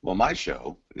 Well, my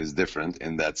show is different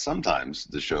in that sometimes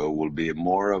the show will be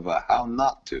more of a how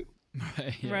not to.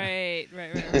 Right.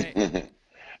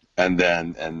 And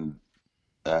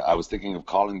I was thinking of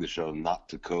calling the show Not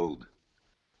to Code,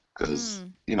 because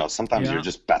sometimes you're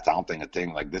just patenting a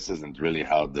thing like this isn't really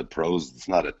how the pros. It's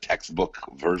not a textbook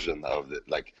version of it.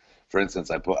 Like, for instance,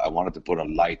 I wanted to put a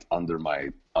light under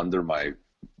my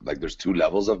like there's 2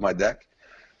 levels of my deck.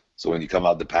 So when you come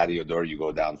out the patio door, you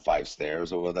go down 5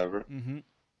 stairs or whatever. Mm-hmm.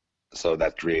 So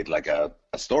that create like a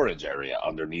storage area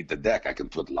underneath the deck. I can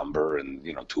put lumber and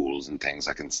tools and things.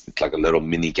 It's like a little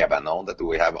mini cabanon that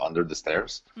we have under the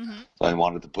stairs. Mm-hmm. So I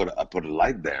wanted to put a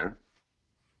light there.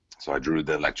 So I drew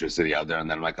the electricity out there, and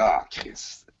then I'm like,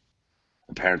 jeez.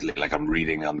 Apparently, like I'm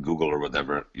reading on Google or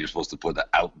whatever, you're supposed to put the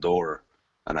outdoor,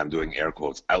 and I'm doing air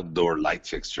quotes, outdoor light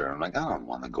fixture. I'm like, I don't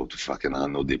want to go to fucking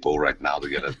Home Depot right now to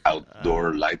get an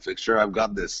outdoor light fixture. I've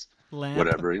got this. Lamp.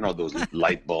 Whatever, those little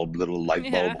light bulb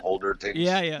holder things.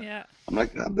 Yeah. I'm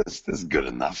like, this is good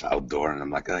enough outdoor, and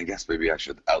I'm like, I guess maybe I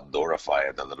should outdoorify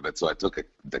it a little bit. So I took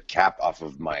the cap off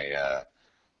of my,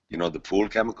 the pool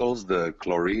chemicals, the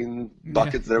chlorine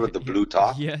buckets there with the blue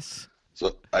top. Yes.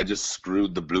 So I just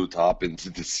screwed the blue top into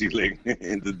the ceiling,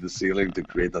 to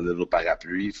create a little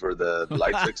parapluie for the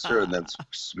light fixture, and then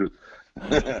screwed.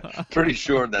 Pretty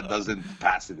sure that doesn't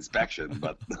pass inspection,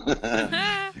 but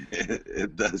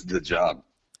it does the job.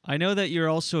 I know that you're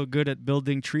also good at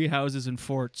building tree houses and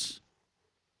forts.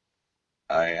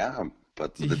 I am,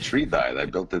 but the tree died. I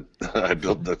built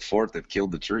the fort that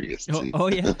killed the tree. Oh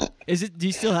yeah. Do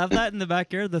you still have that in the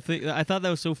backyard? I thought that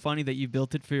was so funny that you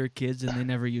built it for your kids and they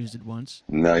never used it once.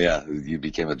 No, yeah, you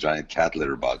became a giant cat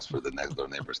litter box for the next door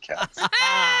neighbor's cats.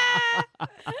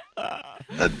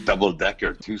 A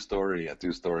double-decker,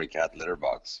 2-story cat litter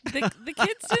box. The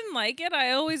kids didn't like it.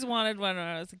 I always wanted one when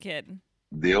I was a kid.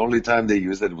 The only time they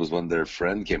used it was when their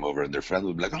friend came over, and their friend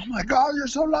would be like, "Oh my God, you're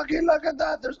so lucky! Look at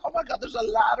that! There's a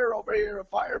ladder over here, a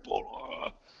fire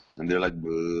pole." And they're like,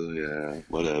 "Yeah,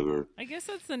 whatever." I guess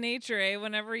that's the nature, eh?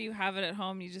 Whenever you have it at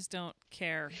home, you just don't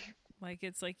care. Like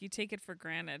it's like you take it for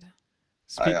granted.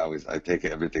 I take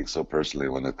everything so personally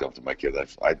when it comes to my kid.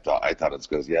 I thought it's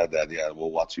because, Dad,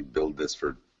 we'll watch you build this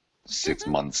for 6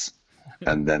 months.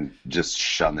 And then just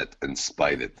shun it and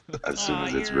spite it as soon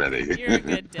as it's ready. You're a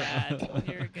good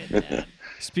dad.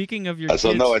 Speaking of your kids...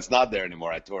 So no, it's not there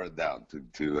anymore. I tore it down.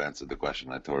 To answer the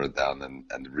question, I tore it down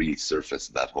and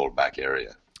resurfaced that whole back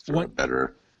area for a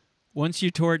better... Once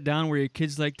you tore it down, were your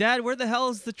kids like, Dad, where the hell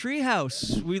is the tree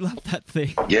house? We love that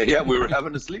thing. Yeah, we were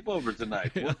having a sleepover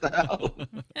tonight. What the hell?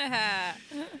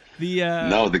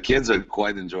 No, the kids are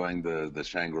quite enjoying the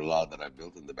Shangri-La that I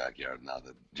built in the backyard now.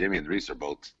 That Jamie and Reese are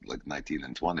both like 19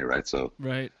 and 20, right? So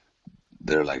right.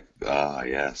 They're like,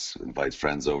 yes, invite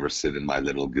friends over, sit in my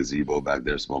little gazebo back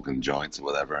there smoking joints or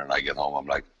whatever. And I get home, I'm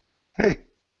like, hey.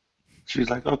 She's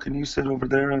like, oh, can you sit over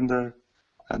there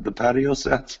at the patio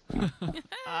set?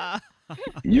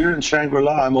 You're in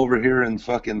Shangri-La. I'm over here in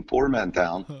fucking Poor Man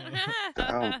Town.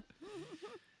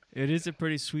 It is a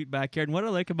pretty sweet backyard. And what I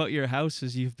like about your house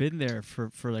is you've been there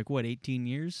for like, what, 18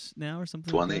 years now or something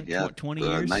 20, like that? Yeah. 20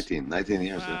 years? 19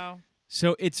 years. Wow. Yeah.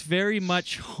 So it's very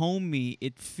much homey.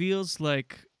 It feels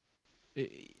like,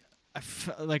 it's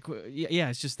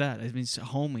just that. I mean, it's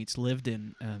homey. It's lived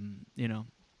in,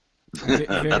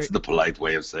 That's the polite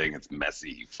way of saying it's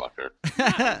messy, you fucker.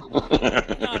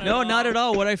 No, not at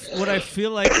all. What I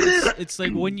feel like it's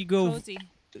like when you go. Cozy.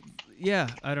 Yeah,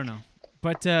 I don't know.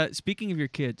 But speaking of your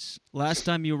kids, last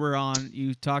time you were on,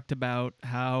 you talked about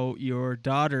how your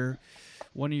daughter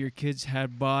one of your kids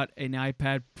had bought an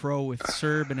iPad Pro with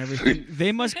CERB and everything.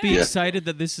 They must be excited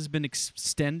that this has been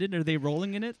extended. Are they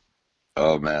rolling in it?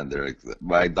 Oh man,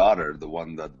 my daughter, the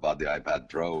one that bought the iPad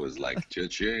Pro, is like,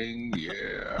 cha-ching,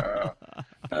 yeah.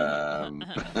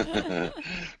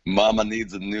 Mama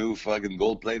needs a new fucking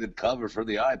gold-plated cover for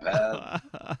the iPad.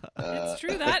 It's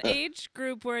true, that age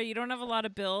group where you don't have a lot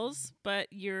of bills, but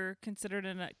you're considered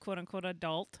a quote-unquote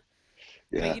adult.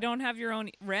 Yeah. But you don't have your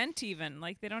own rent even.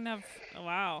 Like, they don't have,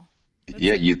 wow.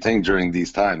 Yeah, you'd think during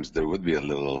these times there would be a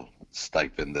little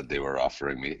stipend that they were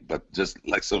offering me, but just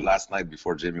like, so last night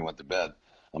before Jamie went to bed,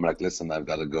 I'm like, listen, I've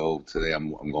got to go today.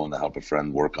 I'm going to help a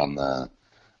friend work on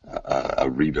a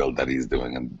rebuild that he's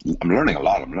doing, and I'm learning a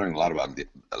lot. I'm learning a lot about the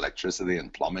electricity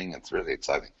and plumbing. It's really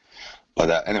exciting.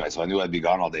 But anyway, so I knew I'd be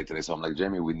gone all day today. So I'm like,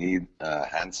 Jamie, we need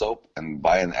hand soap, and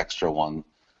buy an extra one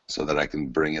so that I can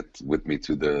bring it with me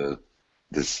to the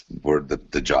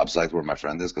job site where my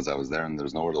friend is, because I was there and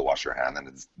there's nowhere to wash your hand and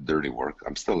it's dirty work.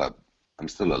 I'm still a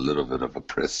little bit of a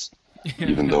priss,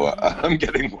 even though I'm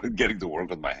getting to work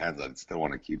with my hands. I still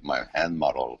want to keep my hand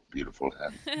model, beautiful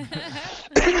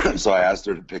hand. So I asked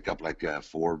her to pick up like a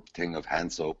 4 thing of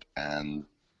hand soap, and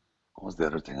what was the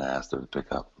other thing I asked her to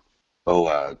pick up?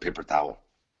 Oh, paper towel.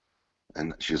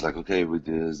 And she's like, okay,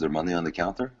 is there money on the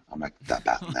counter? I'm like,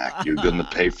 Tabarnak, you're going to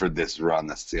pay for this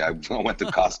run. See, I went to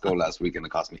Costco last week and it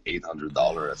cost me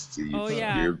 $800. See, oh,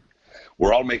 yeah.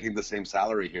 We're all making the same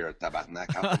salary here at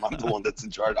Tabarnak. I'm the one that's in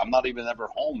charge. I'm not even ever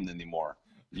home anymore.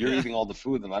 You're eating all the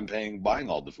food and I'm buying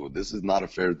all the food. This is not a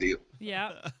fair deal.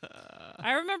 Yeah.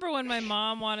 I remember when my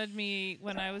mom wanted me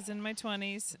when I was in my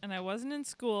 20s and I wasn't in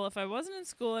school. If I wasn't in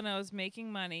school and I was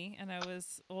making money and I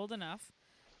was old enough,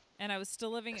 and I was still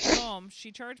living at home,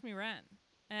 she charged me rent.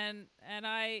 And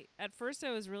I, at first I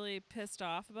was really pissed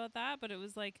off about that, but it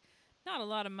was like not a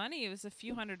lot of money. It was a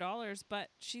few $100s, but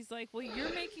she's like, well,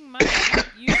 you're making money.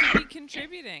 You should be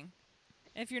contributing.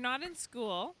 If you're not in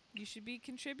school, you should be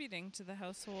contributing to the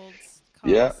household's costs.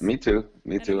 Yeah, me too.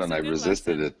 And I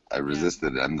resisted lesson. it. I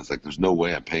resisted it. And it's like, there's no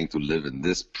way I'm paying to live in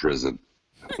this prison.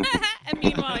 And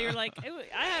meanwhile, you're like,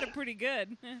 I had it pretty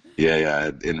good.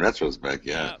 Yeah. In retrospect,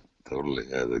 yeah. Totally,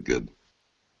 yeah, they're good.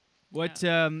 What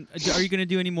are you going to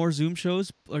do any more Zoom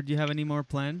shows, or do you have any more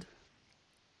planned?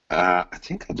 I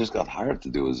think I just got hired to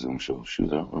do a Zoom show.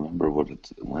 Shoot, I don't remember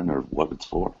when or what it's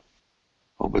for.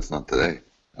 Hope it's not today.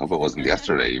 Hope it wasn't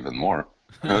yesterday, even more.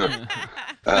 I've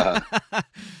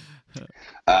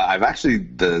actually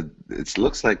it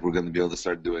looks like we're going to be able to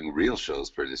start doing real shows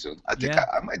pretty soon. I think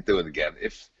I might do it again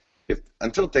if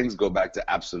until things go back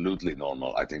to absolutely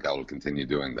normal. I think I will continue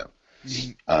doing them.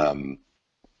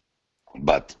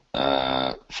 But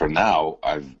for now,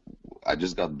 I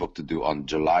just got booked to do on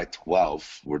July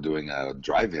 12th. We're doing a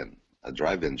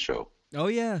drive-in show. Oh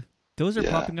yeah, those are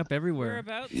popping up everywhere.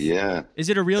 Whereabouts? Yeah. Is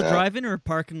it a real drive-in or a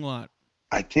parking lot?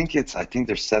 I think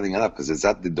they're setting it up because it's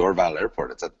at the Dorval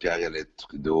Airport. It's at Pierre-Elliott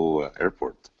Trudeau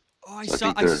Airport. Oh, I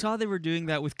saw they were doing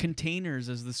that with containers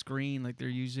as the screen, like they're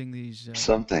using these.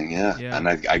 Something, yeah. And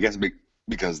I guess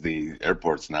because the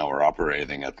airports now are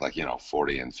operating at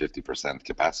 40 and 50%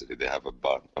 capacity, they have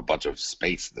a bunch of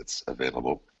space that's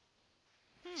available.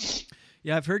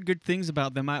 Yeah, I've heard good things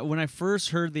about them. When I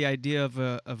first heard the idea of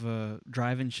a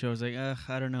drive-in show, I was like,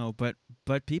 I don't know, but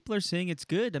people are saying it's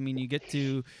good. I mean, you get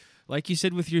to, like you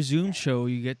said with your Zoom show,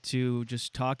 you get to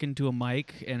just talk into a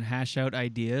mic and hash out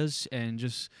ideas and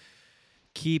just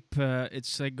keep.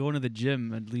 It's like going to the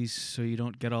gym, at least, so you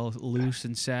don't get all loose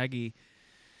and saggy.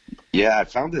 Yeah, I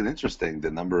found it interesting,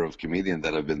 the number of comedians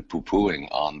that have been poo-pooing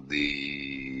on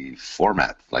the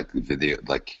format, like video,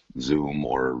 like Zoom,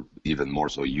 or even more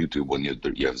so YouTube, when you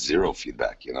have zero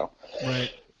feedback,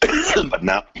 Right. But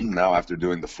now after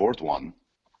doing the fourth one,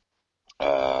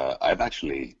 I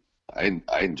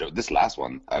enjoyed this last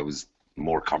one. I was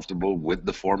more comfortable with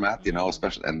the format,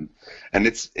 especially, and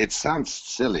it sounds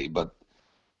silly, but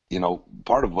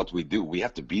part of what we do, we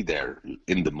have to be there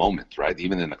in the moment, right?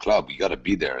 Even in a club, you got to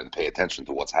be there and pay attention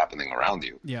to what's happening around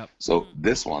you. Yeah. So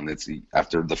this one, it's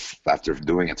after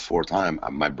doing it 4 times,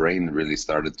 my brain really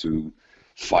started to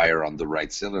fire on the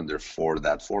right cylinder for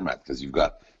that format, because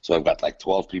I've got like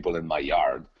 12 people in my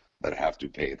yard that I have to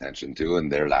pay attention to,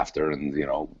 and their laughter and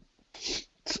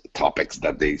topics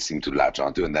that they seem to latch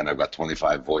onto, and then I've got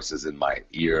 25 voices in my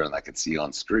ear and I can see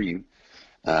on screen.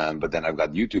 But then I've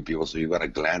got YouTube people, so you've got to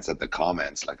glance at the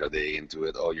comments, like, are they into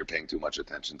it? Oh, you're paying too much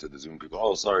attention to the Zoom people.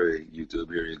 Oh, sorry,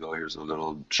 YouTube, here you go. Here's a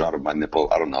little shot of my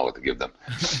nipple. I don't know what to give them.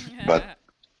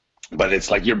 But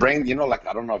it's like your brain,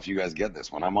 I don't know if you guys get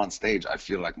this. When I'm on stage, I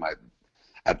feel like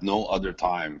at no other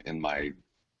time in my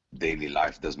daily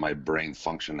life does my brain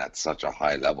function at such a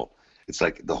high level. It's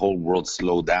like the whole world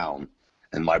slowed down,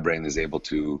 and my brain is able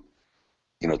to,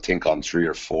 think on 3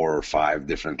 or 4 or 5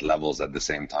 different levels at the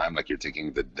same time. Like you're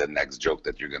thinking the next joke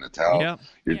that you're going to tell. Yeah.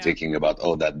 You're thinking about,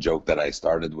 that joke that I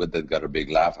started with that got a big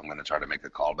laugh. I'm going to try to make a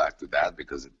callback to that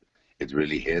because it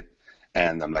really hit.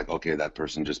 And I'm like, okay, that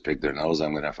person just picked their nose.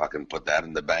 I'm going to fucking put that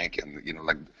in the bank. And,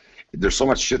 like there's so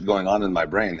much shit going on in my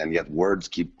brain, and yet words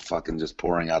keep fucking just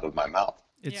pouring out of my mouth.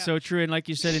 It's so true. And like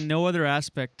you said, in no other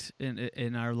aspect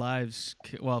in our lives,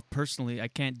 well, personally, I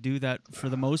can't do that for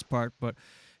the most part, but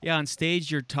yeah, on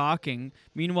stage you're talking.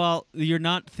 Meanwhile, you're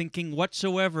not thinking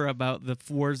whatsoever about the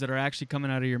words that are actually coming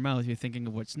out of your mouth. You're thinking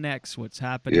of what's next, what's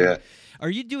happening. Yeah.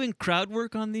 Are you doing crowd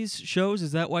work on these shows?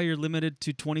 Is that why you're limited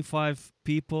to 25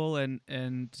 people? And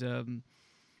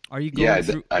are you going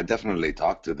through? I definitely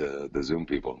talk to the Zoom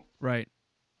people. Right.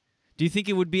 Do you think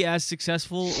it would be as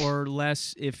successful or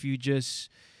less if you just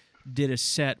did a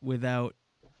set without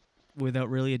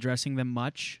really addressing them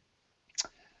much?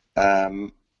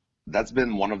 That's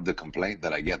been one of the complaints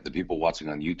that I get. The people watching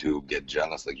on YouTube get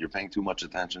jealous. Like, you're paying too much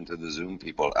attention to the Zoom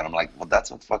people. And I'm like, well, that's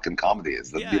what fucking comedy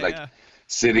is. That'd be like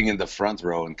sitting in the front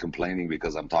row and complaining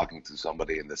because I'm talking to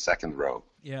somebody in the second row.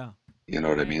 Yeah. You know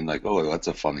what I mean? Like, oh, that's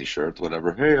a funny shirt,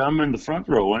 whatever. Hey, I'm in the front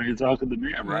row. Why are you talking to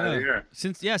me? I'm right here.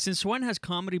 Since when has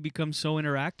comedy become so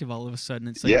interactive all of a sudden?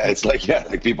 It's like,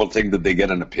 like people think that they get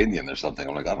an opinion or something.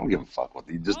 I'm like, I don't give a fuck what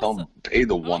you just don't pay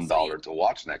the $1 to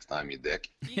watch next time, you dick.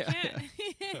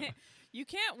 You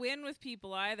can't win with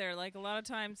people either. Like, a lot of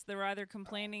times they're either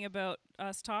complaining about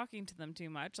us talking to them too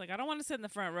much. Like, I don't want to sit in the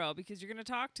front row because you're going to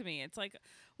talk to me. It's like,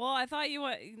 well, I thought you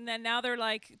would. And then now they're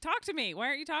like, talk to me. Why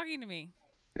aren't you talking to me?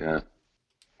 Yeah.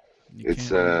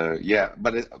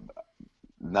 But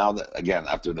now that, again,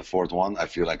 after the fourth one, I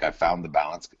feel like I found the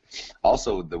balance.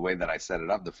 Also, the way that I set it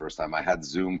up the first time, I had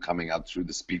Zoom coming out through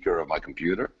the speaker of my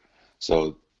computer.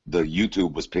 So the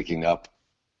YouTube was picking up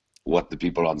what the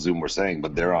people on Zoom were saying,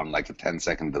 but they're on like a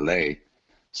 10-second delay.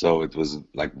 So it was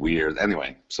like weird.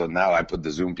 Anyway, so now I put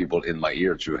the Zoom people in my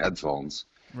ear through headphones.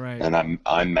 Right. And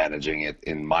I'm managing it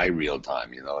in my real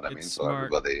time, you know what I mean? So smart.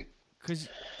 Everybody... Because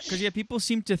people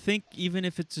seem to think, even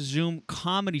if it's a Zoom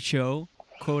comedy show,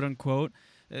 quote unquote,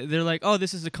 they're like, oh,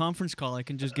 this is a conference call. I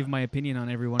can just give my opinion on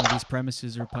every one of these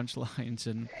premises or punchlines.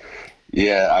 And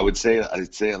yeah, I'd say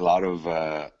a lot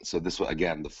of so this was,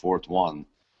 again, the fourth one.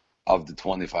 Of the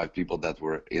 25 people that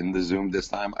were in the Zoom this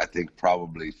time, I think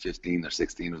probably 15 or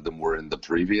 16 of them were in the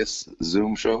previous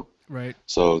Zoom show. Right.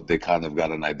 So they kind of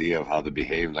got an idea of how to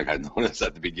behave. Like, I noticed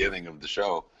at the beginning of the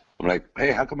show, I'm like,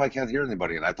 hey, how come I can't hear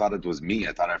anybody? And I thought it was me.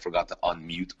 I thought I forgot to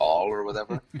unmute all or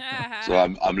whatever. So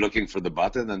I'm looking for the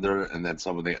button, and then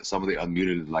somebody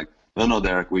unmuted it, like, no,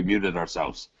 Derek, we muted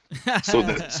ourselves. so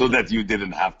that you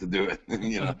didn't have to do it,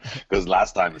 because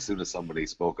last time, as soon as somebody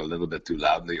spoke a little bit too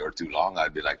loudly or too long,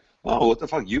 I'd be like, oh, what the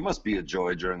fuck, you must be a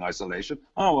joy during isolation.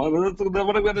 Oh, well, what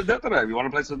am I going to do today? You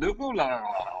want to play Sudoku? No,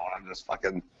 I'm just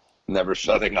fucking never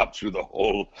shutting up through the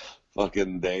whole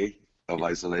fucking day of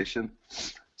isolation.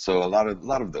 So a lot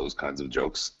of those kinds of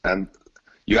jokes. And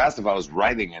you asked if I was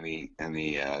writing any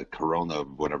corona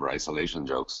whatever isolation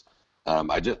jokes.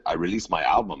 I released my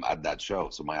album at that show,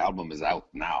 so my album is out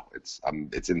now.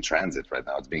 It's in transit right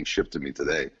now. It's being shipped to me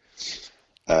today.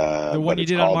 The one you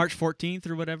did on March 14th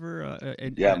or whatever.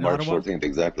 In March Ottawa? 14th,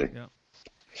 exactly. Yeah.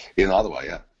 In Ottawa,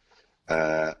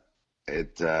 yeah.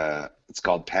 It's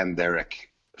called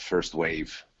Panderic First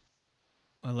Wave.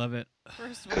 I love it.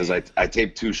 Because I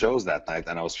taped 2 shows that night,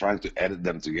 and I was trying to edit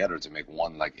them together to make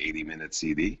one like 80-minute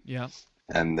CD. Yeah.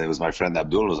 And it was my friend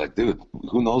Abdul was like, dude,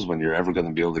 who knows when you're ever going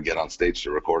to be able to get on stage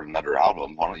to record another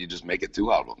album? Why don't you just make it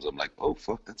 2 albums? I'm like, oh,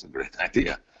 fuck, that's a great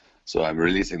idea. So I'm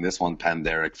releasing this one,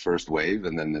 Panderic First Wave,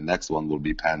 and then the next one will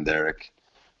be Panderic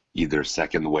either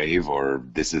Second Wave or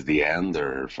This Is the End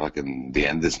or fucking The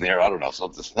End Is Near. I don't know,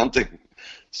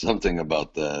 something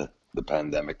about the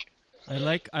pandemic. I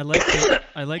like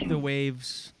the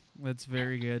waves. That's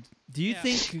very good. Do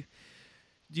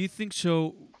you think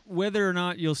so? Whether or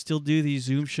not you'll still do these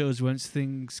Zoom shows once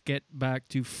things get back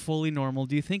to fully normal,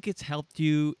 do you think it's helped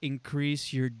you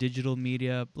increase your digital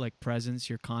media like presence,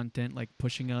 your content, like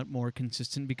pushing out more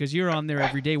consistent? Because you're on there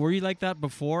every day. Were you like that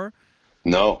before?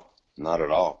 No, not at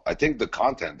all. I think the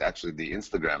content, actually, the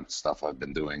Instagram stuff I've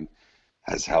been doing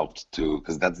has helped too,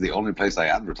 because that's the only place I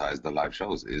advertise the live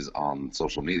shows is on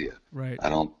social media. Right.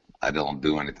 I don't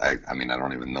do anything. I mean, I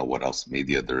don't even know what else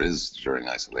media there is during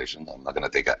isolation. I'm not going to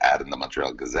take an ad in the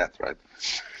Montreal Gazette, right?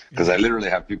 Because I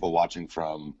literally have people watching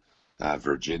from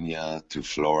Virginia to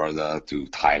Florida to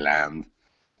Thailand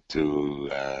to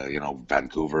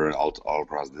Vancouver, all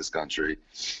across this country.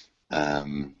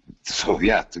 So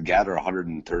yeah, to gather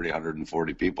 130,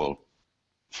 140 people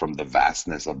from the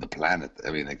vastness of the planet. I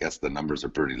mean, I guess the numbers are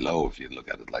pretty low if you look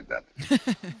at it like that.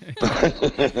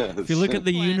 If you look at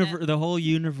the universe, the whole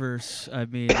universe, I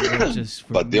mean, it's just.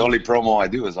 But the only promo I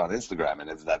do is on Instagram, and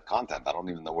it's that content. I don't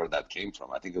even know where that came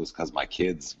from. I think it was because my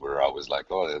kids were always like,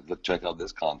 "Oh, look, check out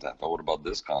this content. Oh, what about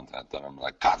this content?" And I'm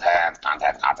like, "Content.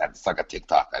 It's like a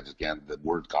TikTok. I just can't. The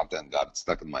word content got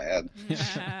stuck in my head."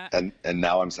 and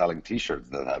now I'm selling T-shirts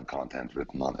that have content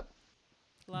written on it.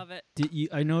 Love it.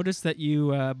 I noticed that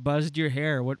you buzzed your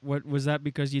hair. What was that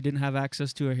because you didn't have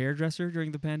access to a hairdresser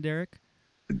during the pandemic?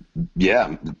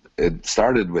 Yeah, it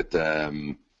started with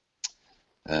my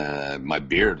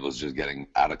beard was just getting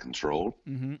out of control.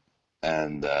 Mm-hmm.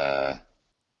 And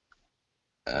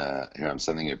here, I'm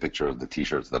sending you a picture of the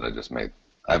T-shirts that I just made.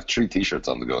 I have 3 T-shirts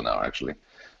on the go now, actually.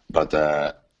 But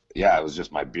yeah, it was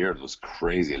just my beard was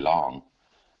crazy long.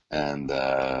 And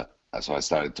so I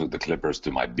took the clippers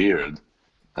to my beard.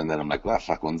 And then I'm like, well,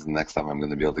 fuck, when's the next time I'm going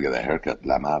to be able to get a haircut?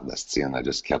 La merde, let's see. And I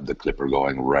just kept the clipper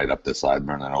going right up the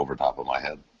sideburn and over top of my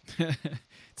head.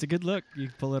 It's a good look. You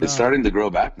pull it It's off. starting to grow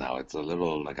back now. It's a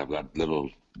little, like I've got little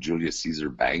Julius Caesar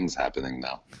bangs happening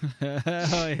now.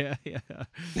 Oh, yeah.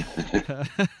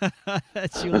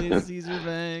 Julius Caesar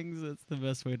bangs. That's the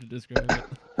best way to describe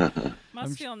it.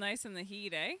 Must feel nice in the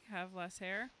heat, eh? Have less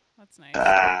hair. That's nice.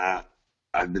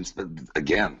 I've been,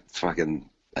 again,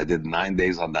 I did 9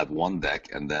 days on that one deck,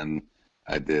 and then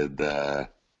I did,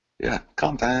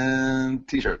 content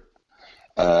T-shirt.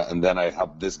 And then I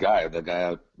helped this guy, the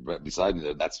guy beside me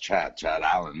there, that's Chad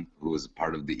Allen, who was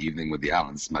part of the Evening with the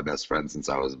Allens, my best friend since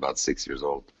I was about 6 years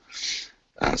old.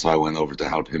 So I went over to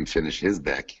help him finish his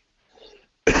deck.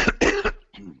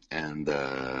 And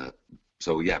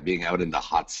so, yeah, being out in the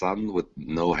hot sun with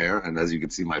no hair, and as you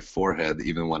can see, my forehead,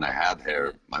 even when I had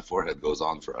hair, my forehead goes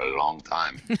on for a long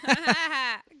time.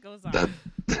 Goes on.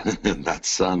 That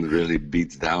sun really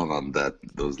beats down on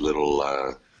those little,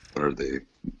 what are they,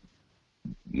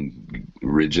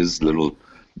 ridges,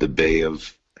 the bay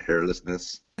of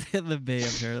hairlessness. The bay of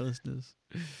hairlessness.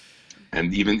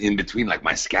 And even in between, like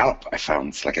my scalp, I found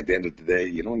it's like at the end of the day,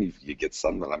 you know, when you get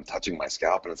sun, when I'm touching my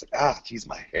scalp, and it's like, geez,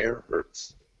 my hair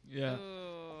hurts. Yeah.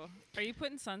 Ooh. Are you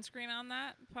putting sunscreen on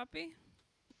that puppy?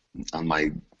 On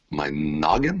my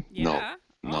noggin? Yeah.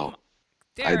 No.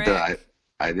 Derek.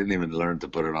 I didn't even learn to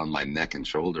put it on my neck and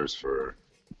shoulders for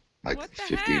like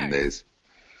 15 days.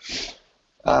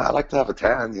 I like to have a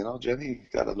tan, you know, Jenny.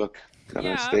 Gotta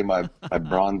stay my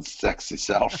bronze, sexy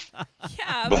self.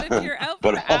 Yeah, but if you're out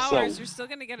for hours, you're still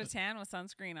gonna get a tan with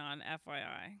sunscreen on,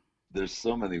 FYI. There's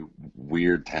so many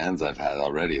weird tans I've had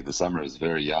already. The summer is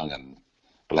very young,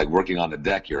 but like working on the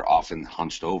deck, you're often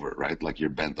hunched over, right? Like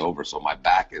you're bent over, so my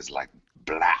back is like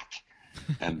black.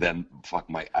 And then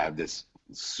I have this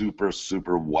super,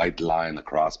 super white line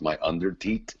across my under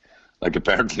teeth. Like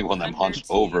apparently when I'm hunched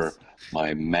over,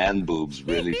 my man boobs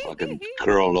really fucking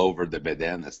curl over the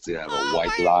beden. I have a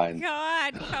white line. Oh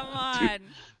my God, come on.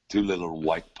 Two little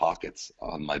white pockets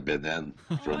on my beden.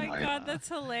 Oh my God, that's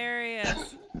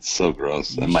hilarious. It's so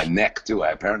gross. And my neck too.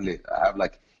 I have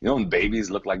like, you know when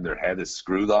babies look like their head is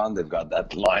screwed on? They've got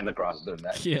that line across their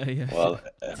neck. Yeah. Well,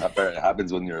 it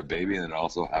happens when you're a baby, and it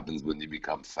also happens when you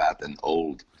become fat and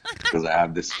old. Because I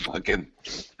have this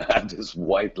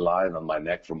white line on my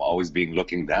neck from always being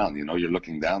looking down. You know, you're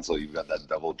looking down, so you've got that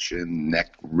double chin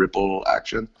neck ripple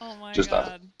action. Oh my Just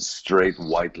God. a straight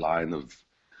white line of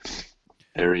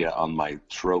area on my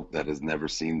throat that has never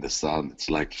seen the sun. It's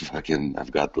like fucking, I've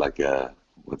got like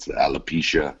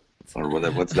alopecia. Or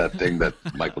what's that thing that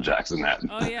Michael Jackson had?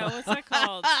 Oh, yeah. What's that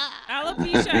called?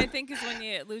 Alopecia, I think, is when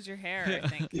you lose your hair, I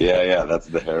think. Yeah. That's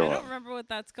the hair one. I don't remember what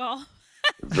that's called.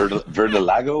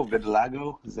 Vitiligo?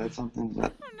 Is that something? I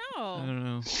don't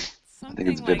know. I think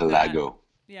it's vitiligo. Like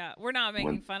yeah, we're not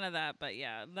making fun of that, but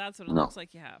yeah, that's what it looks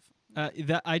like you have.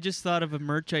 I just thought of a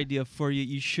merch idea for you.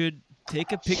 You should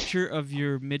take a picture of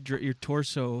your your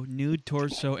torso, nude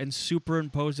torso, and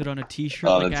superimpose it on a T-shirt,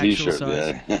 like actual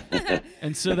size. Yeah.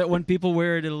 And so that when people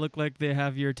wear it, it'll look like they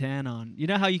have your tan on. You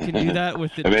know how you can do that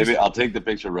with it? Maybe I'll take the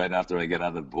picture right after I get out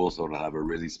of the pool, so I'll have a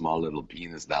really small little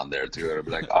penis down there too. And I'll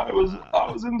be like, I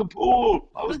was in the pool.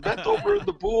 I was bent over in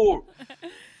the pool.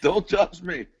 Don't judge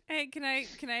me. Hey, can I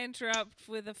interrupt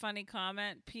with a funny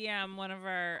comment? PM, one of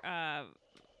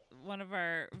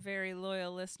our very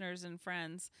loyal listeners and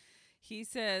friends. He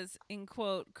says, in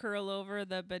quote, curl over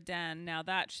the beden. Now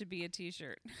that should be a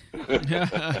T-shirt.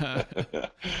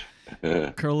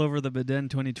 Curl over the beden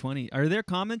 2020. Are there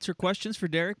comments or questions for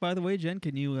Derek, by the way, Jen?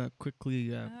 Can you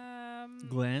quickly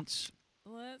glance?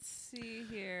 Let's see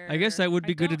here. I guess that would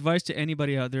be good advice to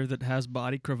anybody out there that has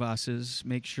body crevasses.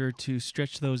 Make sure to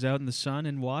stretch those out in the sun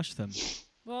and wash them.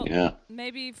 Well, Yeah.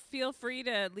 maybe feel free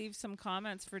to leave some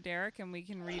comments for Derek, and we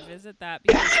can revisit that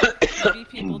because maybe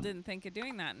people didn't think of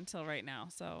doing that until right now.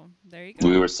 So there you go.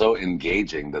 We were so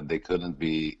engaging that they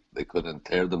couldn't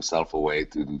tear themselves away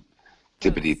to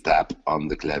tippity tap on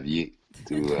the clavier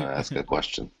to ask a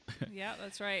question. Yeah,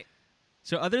 that's right.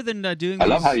 So other than doing, I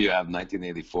love how you have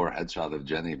 1984 headshot of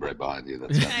Jenny right behind you.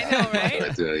 That's fantastic. I know, right?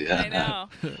 Right there, yeah. I know.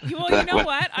 Well, you know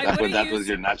what? That was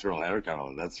your natural hair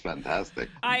color. That's fantastic.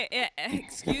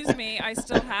 Excuse me. I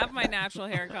still have my natural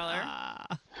hair color.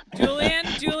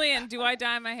 Julian, do I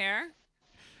dye my hair?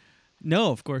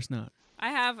 No, of course not. I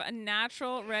have a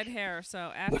natural red hair,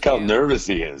 so Look how nervous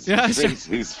he is. Yeah,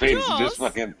 his face just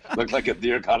fucking looked like a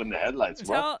deer caught in the headlights.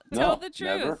 Tell the truth.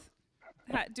 Never.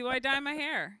 Do I dye my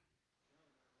hair?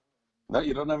 No,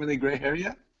 you don't have any gray hair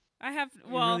yet? I have,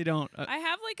 You really don't. I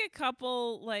have like a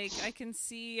couple, like I can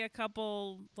see a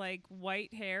couple like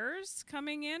white hairs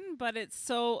coming in, but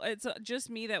it's just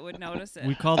me that would notice it.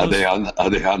 We call Are those. they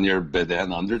on your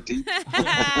beden under teeth?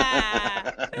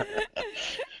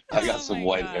 I got some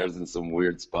white hairs in some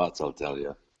weird spots, I'll tell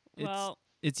you.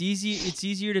 It's easy. It's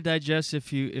easier to digest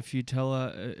if you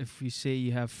say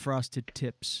you have frosted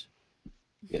tips.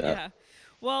 Yeah.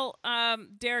 Well,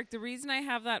 Derek, the reason I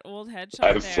have that old headshot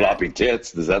I have floppy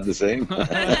tits. Is that the same?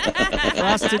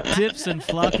 Frosted tips and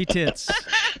floppy tits.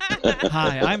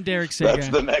 Hi, I'm Derek Sagan. That's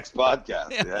the next podcast.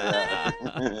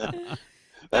 Yeah.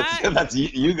 That's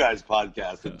you guys'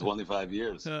 podcast in 25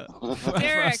 years. Derek,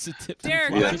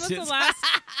 when was the last...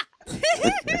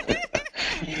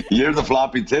 You're the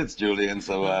floppy tits, Julian,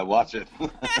 so watch it.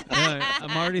 Yeah,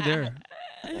 I'm already there.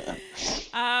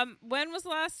 When was the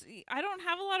last? I don't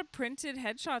have a lot of printed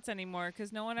headshots anymore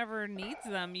because no one ever needs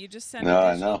them. You just send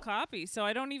a digital copy, so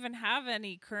I don't even have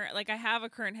any current. Like I have a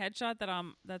current headshot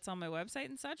that's on my website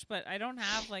and such, but I don't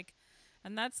have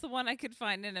and that's the one I could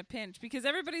find in a pinch because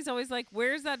everybody's always like,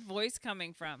 "Where's that voice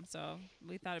coming from?" So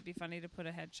we thought it'd be funny to put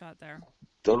a headshot there.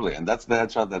 Totally, and that's the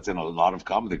headshot that's in a lot of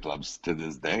comedy clubs to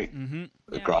this day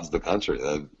across the country.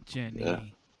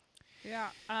 Jenny. Yeah.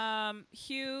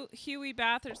 Huey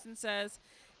Batherson says,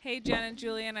 "Hey Jen and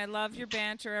Julian, I love your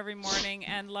banter every morning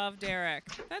and love Derek."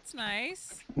 That's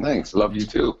nice. Thanks. Love you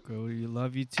too. We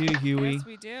love you too, Huey. Yes,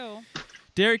 we do.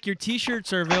 Derek, your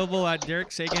T-shirts are available at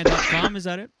dereksagan.com. Is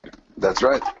that it? That's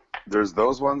right. There's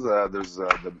those ones. There's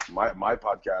my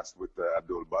podcast with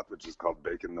Abdul Butt, which is called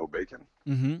Bacon No Bacon.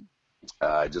 Mm-hmm.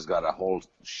 I just got a whole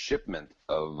shipment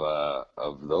of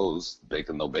those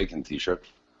Bacon No Bacon T-shirts.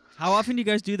 How often do you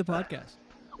guys do the podcast?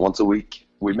 Once a week.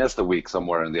 We missed a week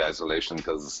somewhere in the isolation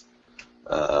because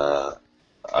I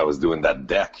was doing that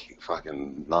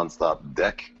fucking nonstop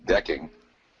decking.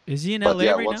 Is he in LA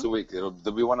right once now? a week. There'll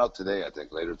be one out today, I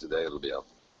think. Later today, it'll be out.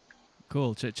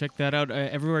 Cool. Check that out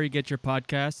everywhere you get your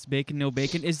podcasts. Bacon No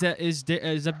Bacon. Is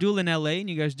Abdul in LA and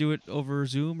you guys do it over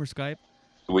Zoom or Skype?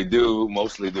 We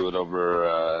mostly do it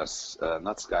over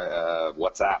not Skype.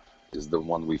 WhatsApp is the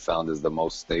one we found is the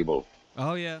most stable.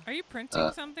 Oh yeah. Are you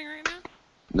printing something right now?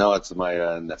 No, it's my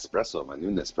Nespresso, my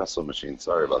new Nespresso machine.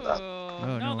 Sorry about that.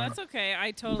 No, that's okay.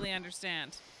 I totally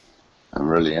understand. I'm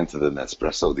really into the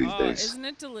Nespresso these days. Isn't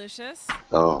it delicious?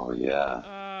 Oh,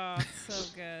 yeah. Oh, it's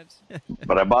so good.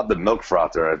 But I bought the milk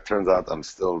frother. It turns out I'm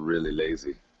still really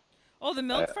lazy. Oh, the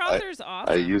milk frother is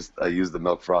awesome. I used the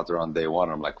milk frother on day one.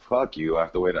 I'm like, fuck you. I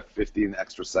have to wait a 15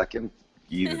 extra second.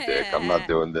 Eat a dick. I'm not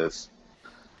doing this.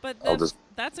 But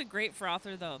that's a great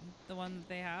frother, though, the one that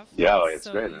they have. Yeah, it's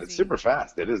so great. Easy. It's super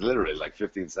fast. It is literally like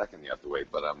 15 seconds you have to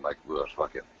wait, but I'm like, well,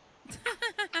 fuck it.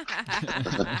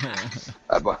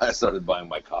 I started buying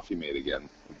my Coffee Mate again,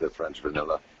 the French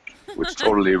vanilla, which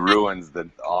totally ruins the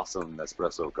awesome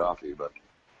Nespresso coffee. But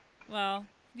well,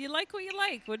 you like what you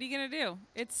like. What are you gonna do?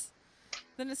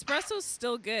 The Nespresso's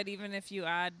still good, even if you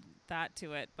add that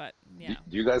to it. But yeah.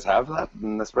 Do you guys have that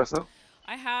Nespresso?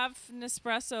 I have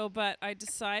Nespresso, but I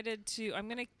decided I'm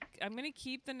gonna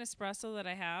keep the Nespresso that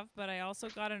I have, but I also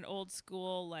got an old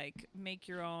school make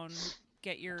your own,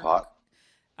 get your pot.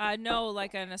 No,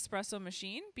 like an espresso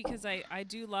machine because I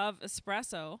do love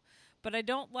espresso, but I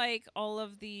don't like all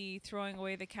of the throwing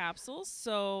away the capsules.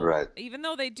 So even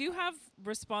though they do have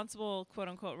responsible quote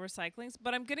unquote recyclings,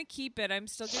 but I'm gonna keep it. I'm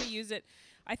still gonna use it.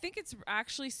 I think it's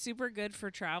actually super good for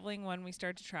traveling when we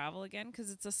start to travel again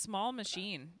because it's a small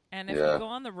machine. And if you go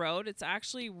on the road, it's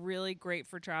actually really great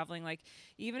for traveling. Like,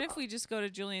 even if we just go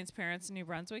to Julian's parents in New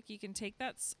Brunswick, you can take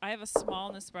that. I have a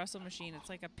small Nespresso machine. It's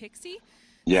like a Pixie.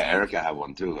 Yeah, Erica had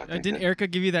one too. I think didn't Erica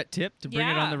give you that tip to bring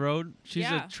it on the road? She's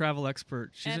a travel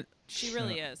expert. She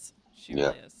really is. She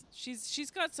really is. She's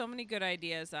got so many good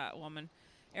ideas, that woman.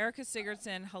 Erica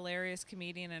Sigurdsson, hilarious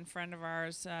comedian and friend of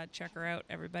ours. Check her out,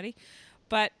 everybody.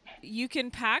 But you can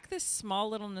pack this small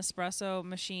little Nespresso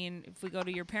machine. If we go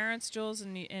to your parents' Jules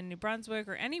in New Brunswick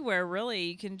or anywhere, really,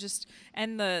 you can just,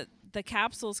 and the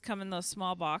capsules come in those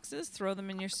small boxes, throw them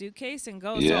in your suitcase and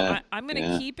go. Yeah, so I'm going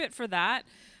to keep it for that.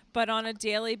 But on a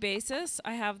daily basis,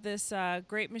 I have this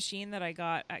great machine that I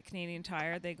got at Canadian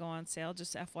Tire. They go on sale,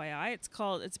 just FYI.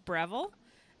 It's Breville,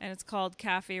 and it's called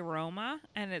Cafe Roma,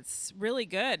 and it's really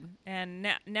good. And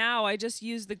now I just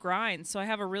use the grind. So I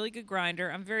have a really good grinder.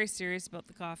 I'm very serious about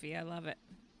the coffee. I love it.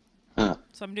 Huh.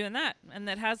 So I'm doing that. And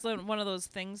that has one of those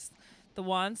things, the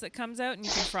wands that comes out, and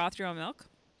you can froth your own milk.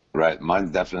 Right.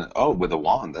 Mine's definitely. Oh, with a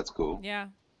wand. That's cool. Yeah.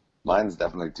 Mine's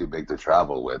definitely too big to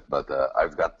travel with, but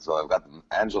I've got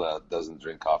Angela doesn't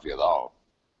drink coffee at all,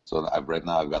 so right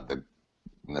now I've got the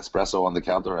Nespresso on the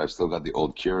counter. I've still got the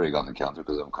old Keurig on the counter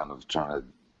because I'm kind of trying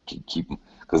to keep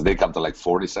because they come to like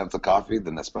 40 cents a coffee. The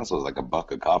Nespresso is like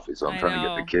 $1 a coffee, so I'm trying to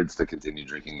get the kids to continue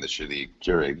drinking the shitty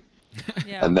Keurig.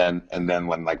 Yeah. And then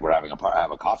when like we're having I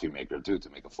have a coffee maker too to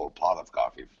make a full pot of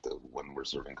coffee when we're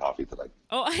serving coffee to like.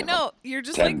 Oh, I know. You're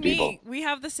just 10 like me. people. We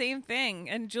have the same thing.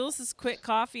 And Jules has quit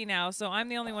coffee now, so I'm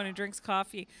the only one who drinks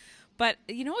coffee. But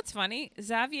you know what's funny?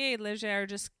 Xavier Leger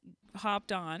just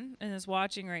hopped on and is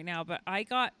watching right now. But I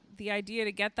got the idea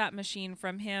to get that machine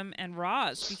from him and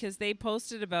Raj because they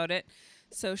posted about it.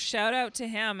 So shout out to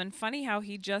him. And funny how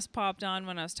he just popped on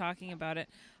when I was talking about it.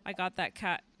 I got that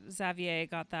Xavier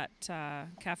got that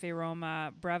Cafe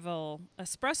Roma Breville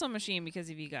espresso machine because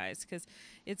of you guys, because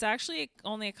it's actually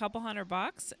only a couple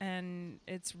 $100 and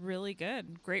it's really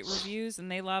good. Great reviews and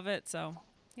they love it. So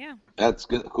yeah, that's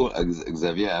good. Cool.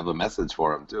 Xavier, I have a message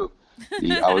for him too.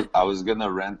 I was gonna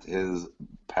rent his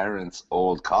parents'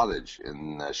 old cottage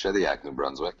in Shediac, New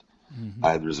Brunswick. Mm-hmm.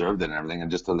 I had reserved it and everything, and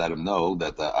just to let him know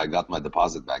that I got my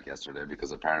deposit back yesterday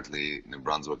because apparently New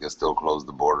Brunswick has still closed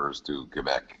the borders to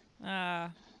Quebec.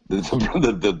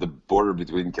 The border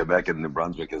between Quebec and New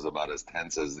Brunswick is about as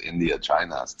tense as India,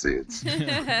 China. It's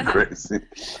crazy.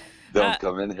 Don't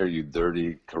come in here, you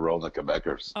dirty Corona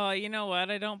Quebecers. Oh, you know what?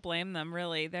 I don't blame them,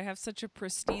 really. They have such a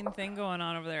pristine thing going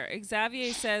on over there.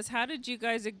 Xavier says, how did you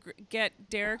guys get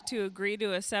Derek to agree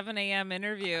to a 7 a.m.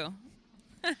 interview?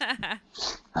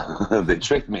 They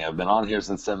tricked me. I've been on here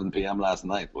since 7 p.m. last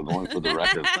night. We're going for the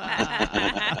record.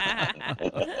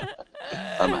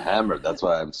 I'm hammered. That's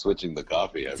why I'm switching the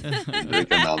coffee. I've been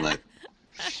drinking all night.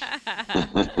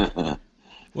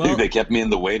 Well, they kept me in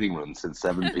the waiting room since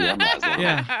 7 p.m. last night.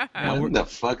 Yeah. When the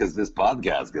fuck is this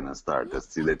podcast going to start?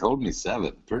 See, they told me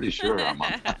 7. Pretty sure I'm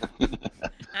on time.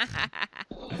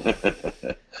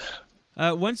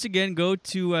 Once again, go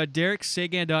to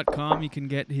DerekSagan.com. You can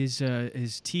get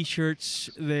his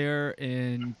T-shirts there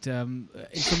and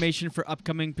information for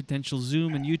upcoming potential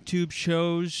Zoom and YouTube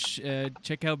shows.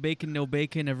 Check out Bacon No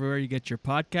Bacon everywhere you get your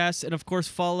podcasts. And, of course,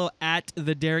 follow at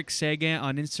the Derek Sagan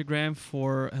on Instagram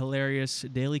for hilarious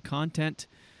daily content.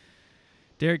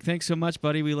 Derek, thanks so much,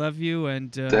 buddy. We love you.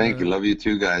 And thank you. Love you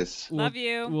too, guys. Love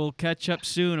you. We'll catch up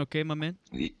soon, okay, my man?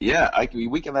 Yeah,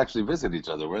 we can actually visit each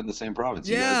other. We're in the same province.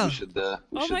 Yeah. We should oh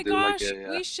my gosh,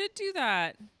 we should do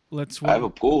that. I have a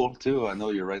pool too. I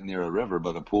know you're right near a river,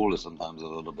 but a pool is sometimes a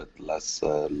little bit less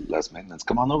maintenance.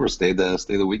 Come on over, stay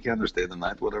the weekend or stay the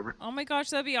night, whatever. Oh my gosh,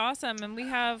 that'd be awesome. And we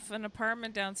have an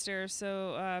apartment downstairs,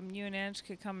 so you and Ange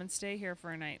could come and stay here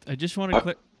for a night. I just want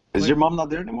to Is your mom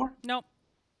not there anymore? Nope.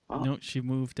 Oh. No, she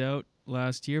moved out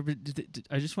last year. But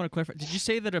I just want to clarify. Did you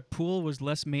say that a pool was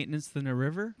less maintenance than a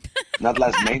river? Not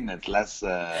less maintenance, less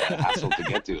hassle to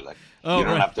get to. Like you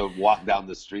don't have to walk down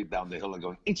the street, down the hill, and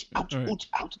going each ouch,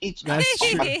 ouch, each. That's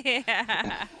true.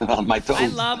 Yeah. On my toes. I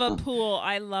love a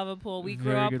pool. We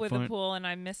grew Very up good with point. a pool, and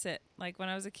I miss it. Like when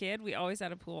I was a kid, we always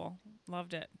had a pool.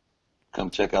 Loved it. Come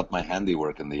check out my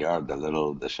handiwork in the yard.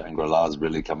 The Shangri-La is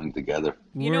really coming together.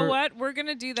 You know what? We're going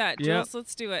to do that, Jules.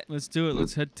 Let's do it. Let's do it.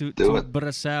 Let's head to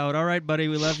Brassau. All right, buddy.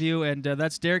 We love you. And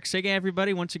that's Derek Sagan,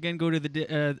 everybody. Once again, go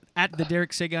to at the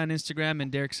Derek Sagan on Instagram and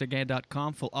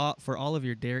DerekSagan.com for all of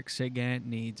your Derek Sagan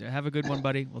needs. Have a good one,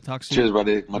 buddy. We'll talk soon. Cheers,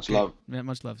 buddy. Much love. Yeah,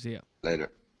 much love. See ya.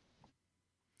 Later.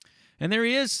 And there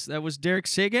he is. That was Derek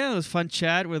Sagan. It was fun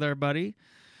chat with our buddy.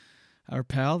 Our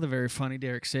pal, the very funny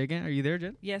Derek Sagan. Are you there,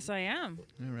 Jen? Yes, I am.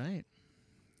 All right.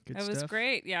 Good It stuff. was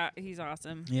great. Yeah, he's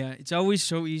awesome. Yeah, it's always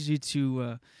so easy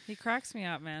to he cracks me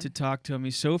up, man. to talk to him.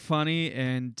 He's so funny,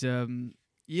 and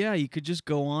yeah, you could just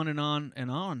go on and on and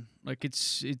on. Like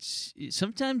it's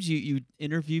sometimes you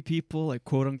interview people, like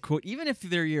quote unquote, even if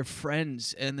they're your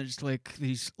friends, and there's like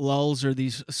these lulls or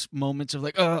these moments of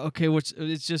like, oh, okay,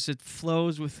 it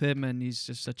flows with him, and he's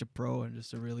just such a pro and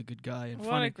just a really good guy and what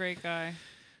funny. a great guy.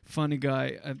 Funny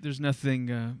guy. There's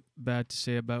nothing bad to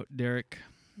say about Derek.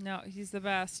 No, he's the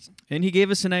best. And he gave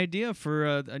us an idea for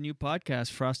a new podcast,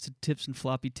 Frosted Tips and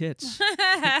Floppy Tits.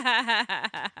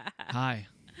 Hi.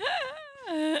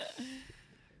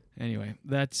 Anyway,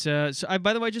 that's so.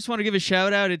 By the way, I just want to give a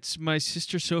shout out. It's my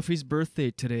sister Sophie's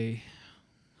birthday today.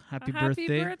 Happy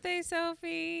birthday. Happy birthday,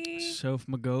 Sophie. Soph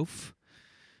McGough.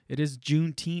 It is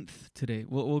Juneteenth today.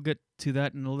 We'll get to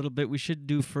that in a little bit. We should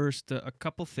do first a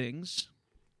couple things.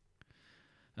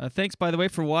 Thanks, by the way,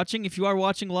 for watching. If you are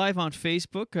watching live on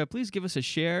Facebook, please give us a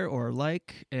share or a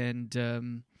like,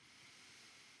 and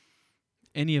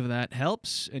any of that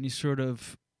helps. Any sort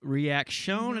of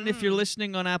reaction. And if you're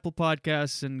listening on Apple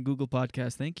Podcasts and Google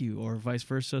Podcasts, thank you, or vice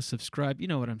versa, subscribe. You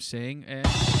know what I'm saying. And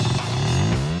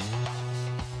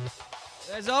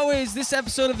as always, this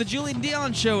episode of The Julian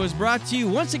Dion Show is brought to you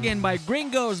once again by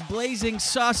Gringo's Blazing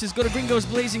Sauces. Go to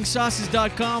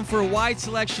gringosblazingsauces.com for a wide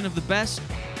selection of the best,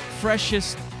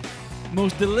 freshest,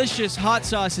 most delicious hot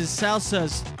sauces,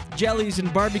 salsas, jellies,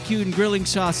 and barbecue and grilling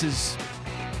sauces.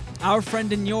 Our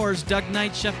friend and yours, Doug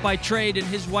Knight, chef by trade, and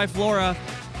his wife Laura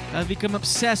have become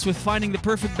obsessed with finding the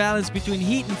perfect balance between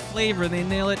heat and flavor. They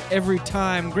nail it every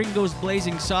time.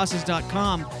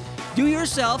 gringosblazingsauces.com. Do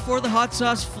yourself or the hot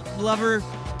sauce lover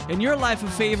in your life a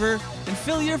favor and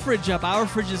fill your fridge up. Our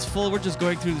fridge is full. We're just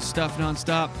going through the stuff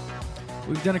nonstop.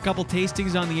 We've done a couple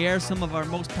tastings on the air, some of our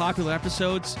most popular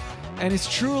episodes, and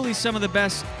it's truly some of the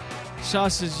best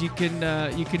sauces you can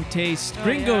taste.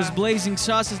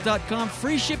 gringosblazingsauces.com.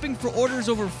 Free shipping for orders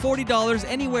over $40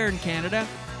 anywhere in Canada,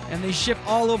 and they ship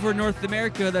all over North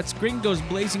America. That's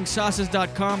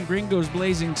gringosblazingsauces.com,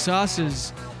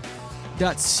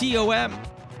 gringosblazingsauces.com.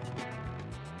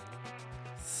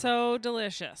 So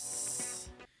delicious.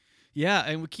 Yeah,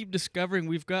 and we keep discovering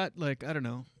we've got, like, I don't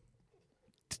know,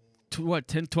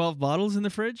 10, 12 bottles in the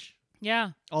fridge?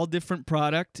 Yeah. All different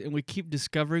product, and we keep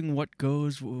discovering what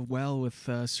goes well with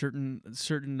certain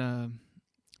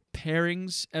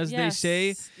pairings, as they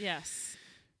say. Yes.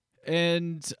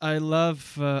 And I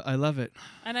love it.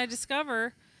 And I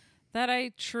discover that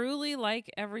I truly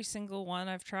like every single one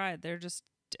I've tried. They're just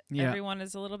everyone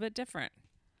is a little bit different.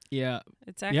 Yeah.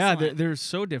 It's excellent. Yeah, they're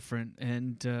so different,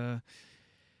 and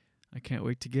I can't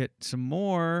wait to get some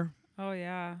more. Oh,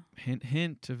 yeah. Hint,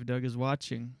 hint, if Doug is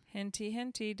watching. Hinty,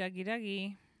 hinty, Dougie,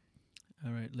 Dougie.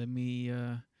 All right, let me,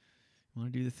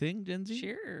 want to do the thing, Jenzy?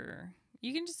 Sure.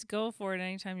 You can just go for it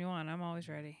anytime you want. I'm always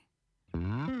ready.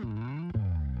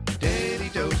 Daily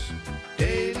dose,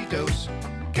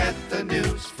 get the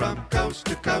news from coast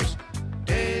to coast.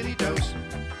 Daily dose,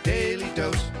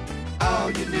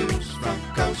 all your news from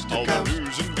coast to coast. All the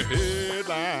news and the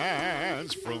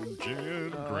headlines from Jen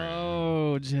Green.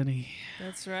 Oh, Jenny.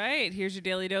 That's right. Here's your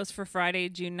daily dose for Friday,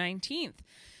 June 19th.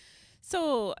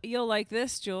 So you'll like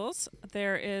this, Jules.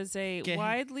 There is a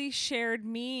widely shared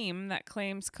meme that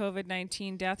claims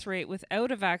COVID-19 death rate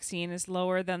without a vaccine is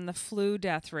lower than the flu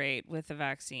death rate with a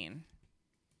vaccine.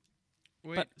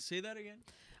 Wait, say that again?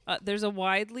 There's a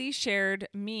widely shared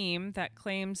meme that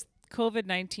claims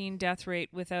COVID-19 death rate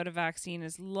without a vaccine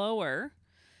is lower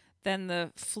than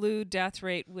the flu death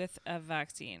rate with a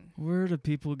vaccine. Where do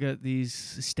people get these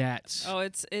stats? Oh,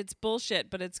 it's bullshit,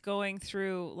 but it's going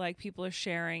through, like, people are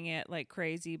sharing it like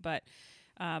crazy. But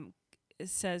it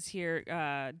says here,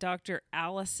 Dr.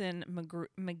 Allison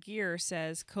McGeer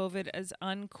says COVID is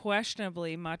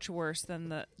unquestionably much worse than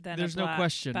There's no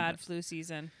question. Bad flu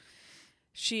season.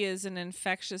 She is an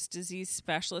infectious disease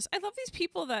specialist. I love these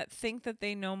people that think that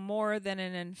they know more than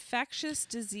an infectious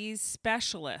disease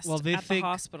specialist at the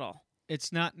hospital.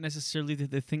 It's not necessarily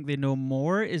that they think they know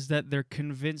more, is that they're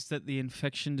convinced that the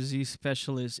infection disease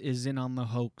specialist is in on the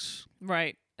hoax.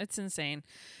 Right. It's insane.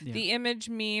 Yeah. The image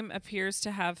meme appears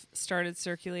to have started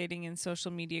circulating in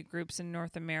social media groups in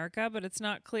North America, but it's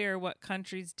not clear what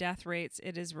country's death rates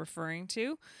it is referring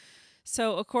to.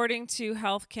 So according to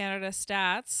Health Canada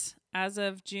stats, as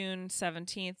of June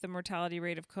 17th, the mortality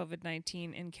rate of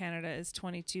COVID-19 in Canada is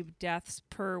 22 deaths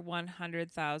per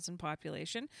 100,000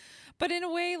 population. But in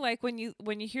a way, like when you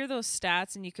hear those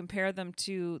stats and you compare them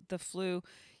to the flu,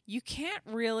 you can't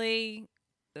really,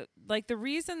 like, the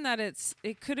reason that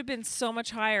it could have been so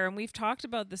much higher, and we've talked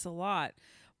about this a lot,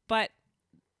 but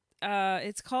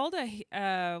it's called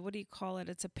what do you call it?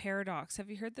 It's a paradox. Have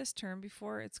you heard this term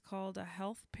before? It's called a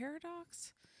health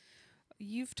paradox.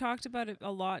 You've talked about it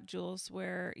a lot, Jules,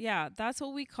 where, that's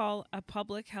what we call a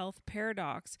public health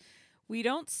paradox. We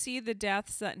don't see the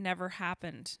deaths that never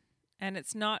happened, and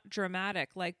it's not dramatic,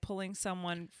 like pulling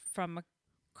someone from a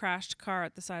crashed car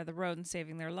at the side of the road and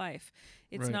saving their life.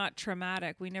 It's not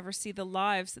traumatic. We never see the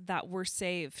lives that were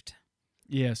saved.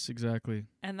 Yes, exactly.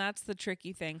 And that's the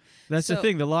tricky thing. That's the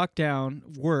thing. The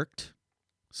lockdown worked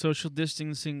social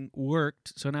distancing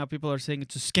worked, so now people are saying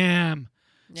it's a scam.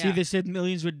 Yeah. See, they said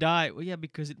millions would die. Well, yeah,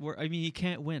 because it worked. I mean, you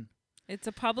can't win. It's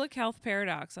a public health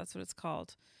paradox. That's what it's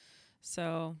called.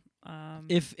 So,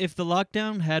 if the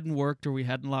lockdown hadn't worked or we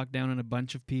hadn't locked down and a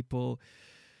bunch of people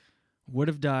would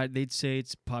have died, they'd say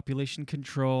it's population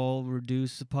control,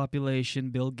 reduce the population,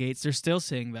 Bill Gates. They're still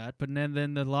saying that, but then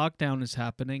the lockdown is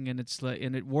happening and it's like,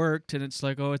 and it worked, and it's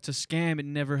like, oh, it's a scam. It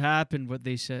never happened. What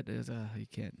they said is,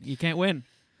 you can't win.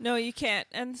 No, you can't.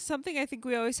 And something I think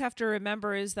we always have to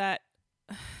remember is that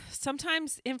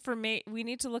sometimes we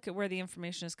need to look at where the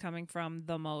information is coming from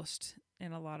the most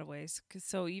in a lot of ways.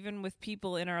 So even with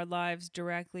people in our lives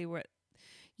directly,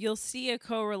 you'll see a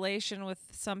correlation with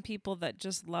some people that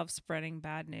just love spreading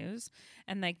bad news,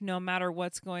 and like no matter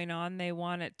what's going on, they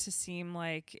want it to seem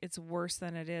like it's worse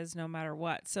than it is no matter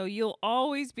what. So you'll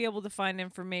always be able to find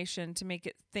information to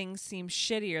make things seem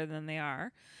shittier than they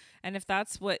are. And if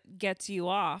that's what gets you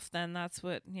off, then that's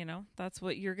what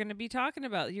you're going to be talking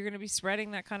about. You're going to be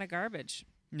spreading that kind of garbage.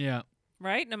 Yeah.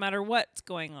 Right? No matter what's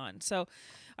going on. So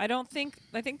I think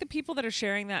the people that are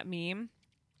sharing that meme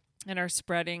and are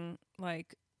spreading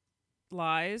like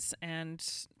lies and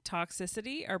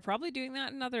toxicity are probably doing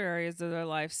that in other areas of their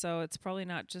life. So it's probably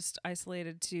not just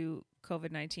isolated to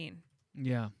COVID-19.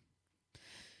 Yeah.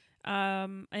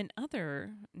 In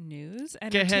other news,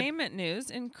 entertainment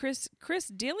news, and Chris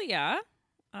D'Elia,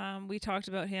 we talked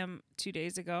about him 2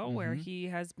 days ago, where he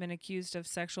has been accused of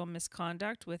sexual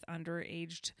misconduct with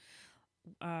underaged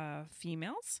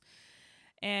females.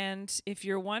 And if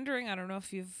you're wondering, I don't know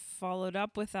if you've followed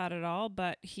up with that at all,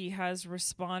 but he has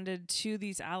responded to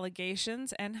these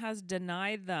allegations and has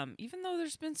denied them, even though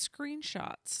there's been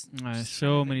screenshots.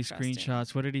 So many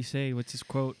screenshots. What did he say? What's his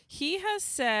quote? He has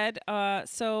said,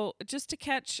 so just to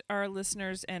catch our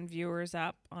listeners and viewers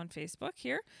up on Facebook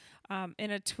here,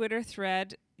 in a Twitter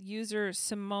thread, user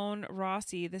Simone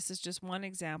Rossi, this is just one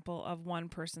example of one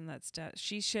person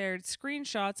she shared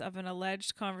screenshots of an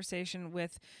alleged conversation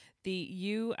with the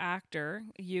You actor.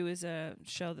 You is a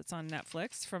show that's on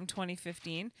Netflix from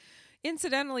 2015.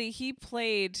 Incidentally, he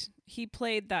played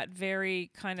that very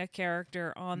kind of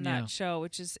character on that show,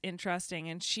 which is interesting.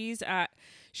 And she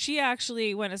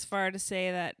actually went as far to say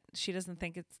that she doesn't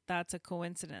think that's a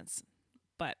coincidence.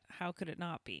 But how could it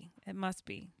not be? It must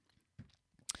be.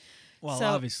 Well,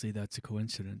 obviously that's a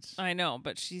coincidence. I know,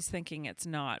 but she's thinking it's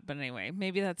not. But anyway,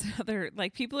 maybe that's another,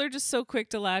 like, people are just so quick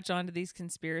to latch onto these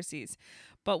conspiracies.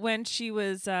 But when she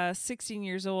was 16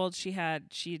 years old, she had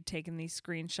taken these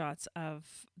screenshots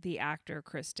of the actor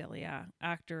Chris D'Elia,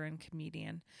 actor and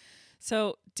comedian.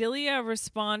 So D'Elia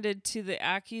responded to the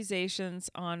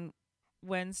accusations on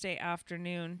Wednesday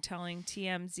afternoon, telling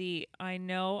TMZ, "I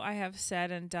know I have said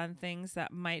and done things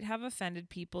that might have offended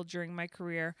people during my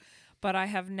career, but I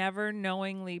have never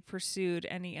knowingly pursued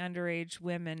any underage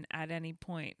women at any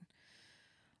point."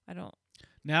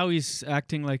 Now he's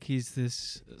acting like he's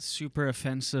this super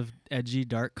offensive, edgy,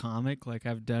 dark comic. Like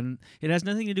it has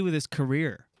nothing to do with his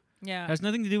career. Yeah. It has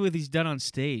nothing to do with he's done on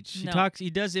stage. No.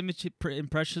 He does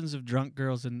impressions of drunk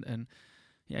girls and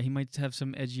yeah, he might have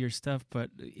some edgier stuff, but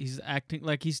he's acting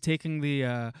like he's taking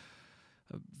the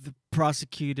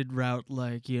prosecuted route,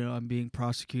 like, I'm being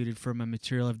prosecuted for my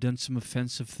material. I've done some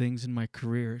offensive things in my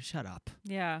career. Shut up.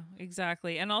 Yeah,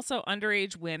 exactly. And also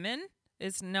underage women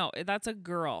that's a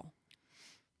girl.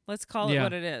 Let's call it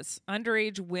what it is.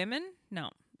 Underage women?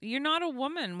 No. You're not a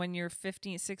woman when you're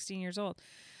 15, 16 years old.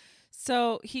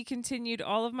 So he continued,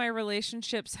 "All of my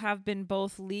relationships have been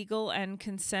both legal and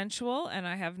consensual, and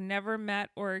I have never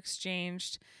met or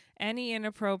exchanged any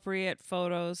inappropriate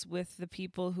photos with the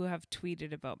people who have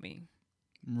tweeted about me."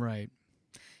 Right.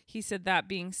 He said, "That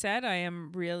being said, I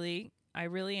really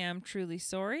am truly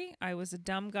sorry. I was a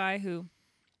dumb guy who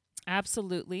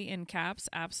absolutely, in caps,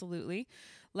 absolutely,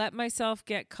 let myself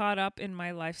get caught up in my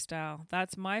lifestyle.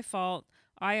 That's my fault.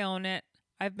 I own it.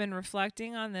 I've been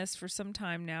reflecting on this for some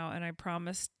time now, and I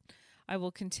promise I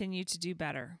will continue to do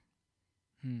better."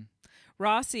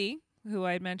 Rossi, who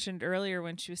I mentioned earlier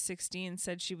when she was 16,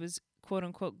 said she was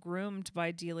quote-unquote groomed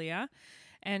by D'Elia,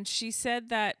 and she said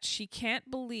that she can't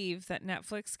believe that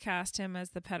Netflix cast him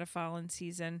as the pedophile in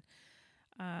season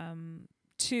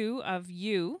 2 of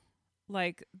You,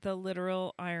 like the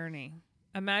literal irony.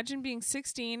 Imagine being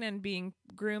 16 and being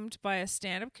groomed by a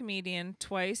stand-up comedian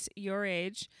twice your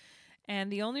age,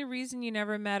 and the only reason you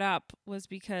never met up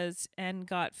and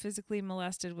got physically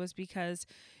molested was because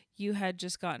you had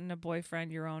just gotten a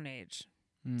boyfriend your own age.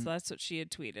 So that's what she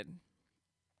had tweeted.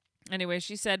 Anyway,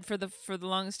 she said, for the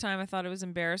longest time, I thought it was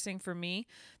embarrassing for me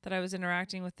that I was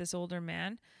interacting with this older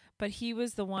man, but he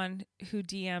was the one who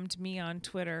DM'd me on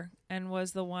Twitter and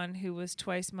was the one who was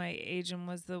twice my age and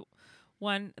was the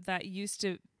one that used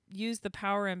to use the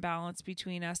power imbalance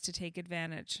between us to take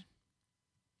advantage.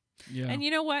 Yeah. And you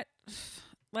know what?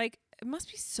 Like, it must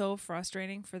be so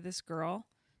frustrating for this girl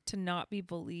to not be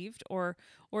believed or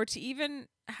to even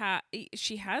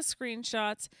she has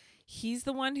screenshots. He's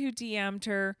the one who DM'd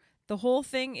her. The whole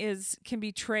thing can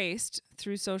be traced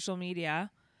through social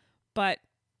media, but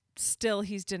still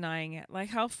he's denying it. Like,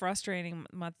 how frustrating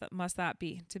must that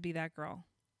be to be that girl?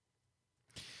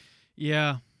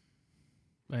 Yeah,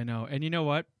 I know. And you know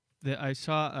what? I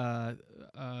saw,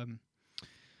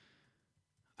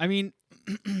 I mean,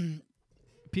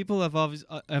 people have always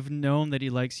have known that he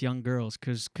likes young girls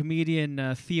because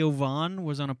comedian Theo Von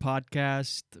was on a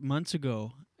podcast months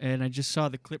ago, and I just saw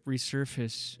the clip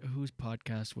resurface. Whose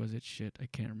podcast was it? Shit, I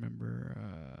can't remember.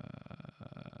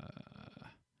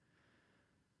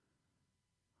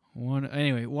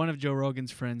 One of Joe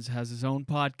Rogan's friends has his own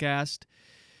podcast.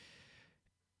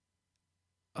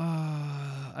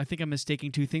 I think I'm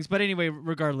mistaking two things. But anyway,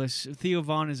 regardless, Theo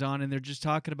Von is on, and they're just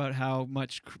talking about how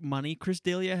much money Chris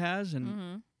D'Elia has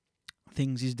and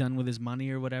things he's done with his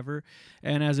money or whatever.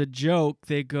 And as a joke,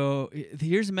 they go,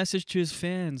 here's a message to his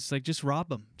fans, like, just rob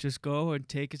him. Just go and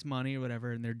take his money or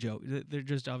whatever. And they're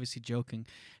just obviously joking.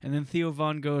 And then Theo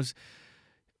Von goes,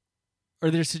 or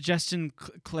they're suggesting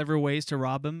clever ways to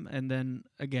rob him, and then,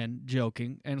 again,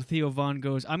 joking. And Theo Von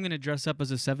goes, I'm going to dress up as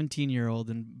a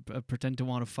 17-year-old and pretend to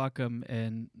want to fuck him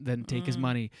and then take his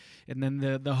money. And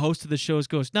then the host of the shows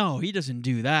goes, no, he doesn't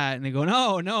do that. And they go,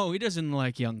 no, he doesn't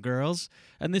like young girls.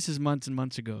 And this is months and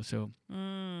months ago, so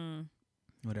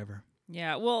whatever.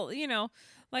 Yeah, well,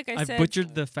 like I said, I've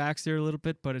butchered the facts there a little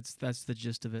bit, but that's the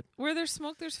gist of it. Where there's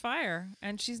smoke, there's fire.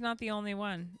 And she's not the only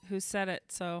one who said it,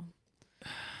 so...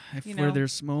 Where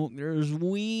there's smoke, there's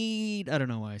weed. I don't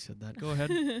know why I said that. Go ahead.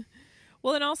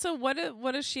 Well, and also, what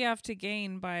does she have to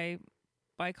gain by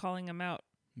calling him out?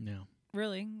 No.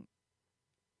 Really?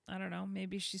 I don't know.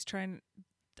 Maybe she's trying...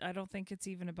 I don't think it's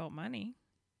even about money.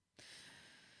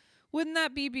 Wouldn't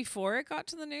that be before it got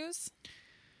to the news?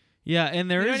 Yeah, and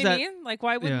there is that... You know what I mean? Like,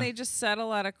 why wouldn't they just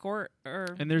settle out of court?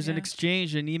 And there's an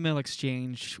email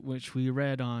exchange, which we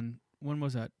read on... When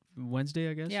was that? Wednesday,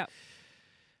 I guess? Yeah.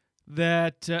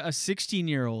 That a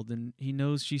 16-year-old, and he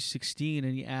knows she's 16,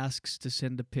 and he asks to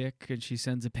send a pic, and she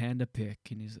sends a panda pic,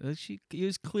 and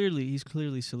he's clearly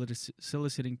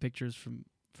soliciting pictures from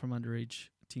underage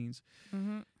teens.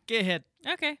 Mm-hmm. Go ahead.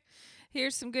 Okay.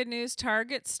 Here's some good news.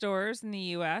 Target stores in the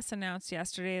U.S. announced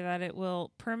yesterday that it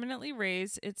will permanently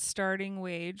raise its starting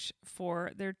wage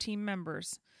for their team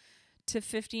members to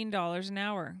 $15 an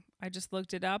hour. I just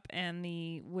looked it up, and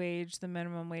the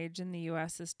minimum wage in the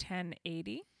U.S. is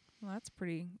 $10.80. Well, that's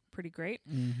pretty great.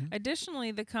 Mm-hmm.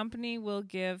 Additionally, the company will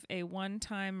give a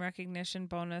one-time recognition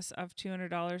bonus of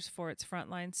 $200 for its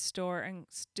frontline store and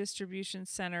distribution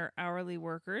center hourly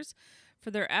workers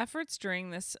for their efforts during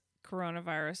this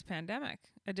coronavirus pandemic.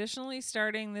 Additionally,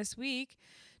 starting this week,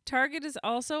 Target is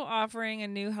also offering a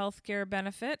new healthcare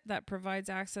benefit that provides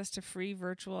access to free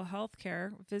virtual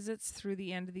healthcare visits through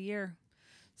the end of the year.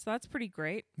 So that's pretty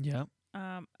great. Yeah.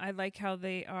 I like how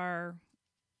they are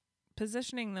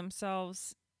positioning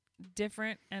themselves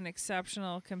different and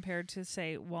exceptional compared to,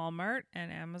 say, Walmart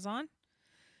and Amazon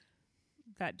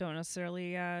that don't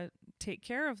necessarily take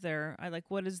care of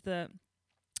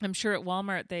I'm sure at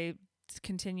Walmart they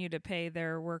continue to pay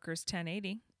their workers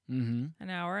 $10.80 an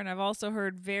hour. And I've also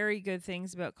heard very good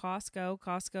things about Costco.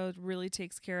 Costco really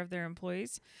takes care of their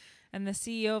employees. And the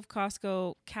CEO of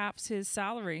Costco caps his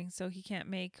salary, so he can't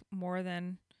make more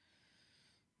than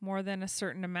a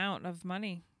certain amount of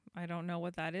money. I don't know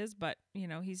what that is, but,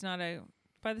 he's not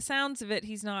by the sounds of it,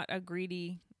 he's not a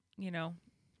greedy,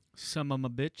 Some of a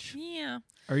bitch. Yeah.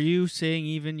 Are you saying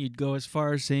even you'd go as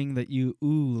far as saying that you,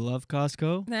 love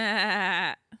Costco?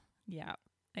 Yeah,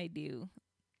 I do.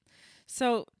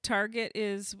 So Target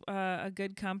is a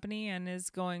good company and is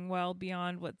going well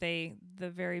beyond the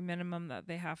very minimum that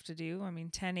they have to do. I mean,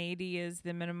 $10.80 is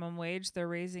the minimum wage. They're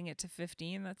raising it to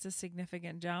 $15. That's a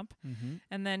significant jump. Mm-hmm.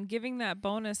 And then giving that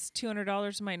bonus,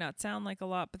 $200 might not sound like a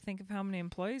lot, but think of how many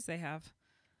employees they have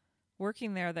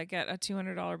working there that get a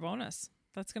 $200 bonus.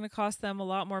 That's going to cost them a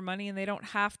lot more money, and they don't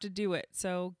have to do it.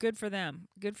 So good for them.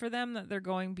 Good for them that they're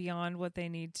going beyond what they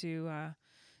need to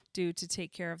do to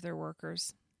take care of their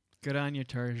workers. Good on you,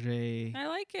 Tarjay. I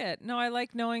like it. No, I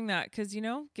like knowing that because,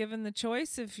 given the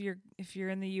choice, if you're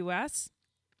in the U.S.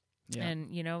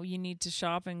 and, you need to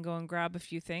shop and go and grab a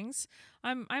few things,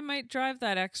 I might drive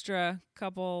that extra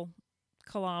couple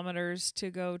kilometers to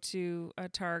go to a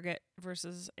Target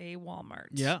versus a Walmart.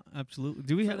 Yeah, absolutely.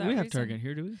 Do we For have that we have reason. Target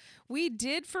here? Do we? We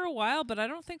did for a while, but I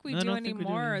don't think we No, I do don't think we do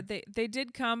anymore. either. They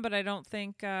did come, but I don't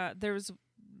think there was.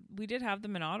 We did have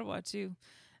them in Ottawa too,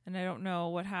 and I don't know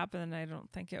what happened. I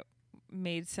don't think it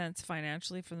made sense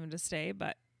financially for them to stay.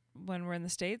 But when we're in the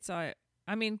States, I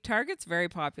mean, Target's very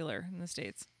popular in the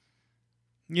States.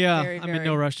 Yeah, Very, I'm in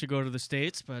no very. rush to go to the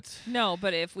States, but No,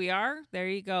 but if we are, there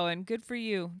you go, and good for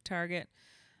you, Target.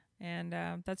 And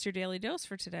that's your daily dose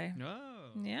for today. Oh.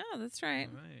 Yeah, that's right.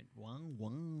 All right. Wow, wow.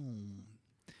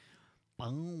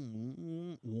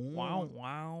 Wow,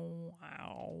 wow,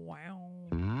 wow.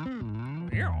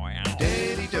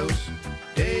 Daily dose,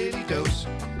 daily dose.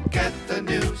 Get the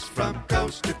news from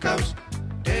coast to coast.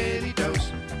 Daily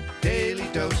dose, daily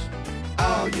dose.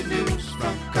 All your news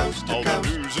from coast to All coast.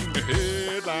 the news and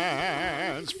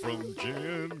headlines from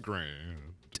Jen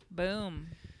Grant. Boom.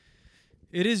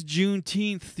 It is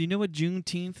Juneteenth. Do you know what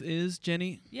Juneteenth is,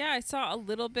 Jenny? Yeah, I saw a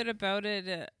little bit about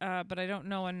it, but I don't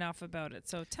know enough about it.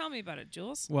 So tell me about it,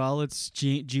 Jules. Well, it's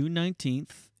June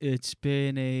 19th. It's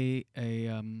been a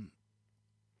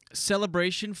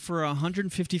celebration for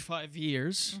 155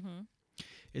 years. Mhm.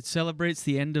 It celebrates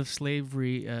the end of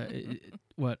slavery.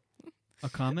 What? A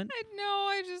comment? I know.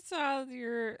 I just saw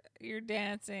your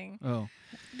dancing. Oh.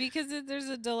 Because there's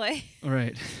a delay. All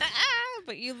right.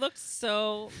 But you looked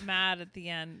so mad at the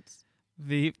end.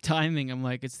 The timing, I'm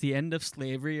like, it's the end of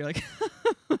slavery. You're like,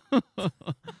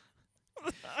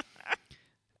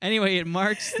 anyway, it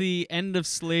marks the end of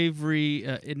slavery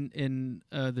in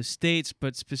the States,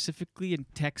 but specifically in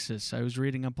Texas. I was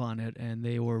reading up on it, and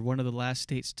they were one of the last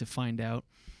states to find out.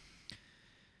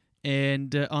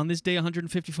 And on this day,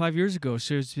 155 years ago,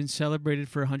 so it's been celebrated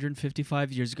for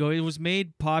 155 years ago. It was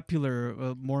made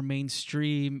popular, more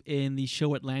mainstream in the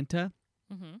show Atlanta.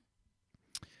 Mm-hmm.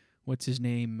 What's his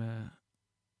name?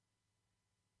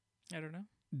 I don't know.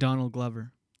 Donald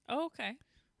Glover. Oh, okay.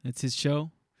 That's his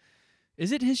show.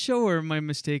 Is it his show, or am I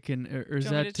mistaken? Or is Do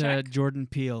you want me to that check? Jordan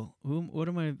Peele? What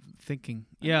am I thinking?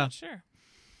 I'm Yeah, not sure.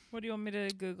 What do you want me to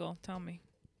Google? Tell me.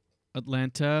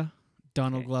 Atlanta,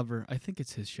 Donald Okay. Glover. I think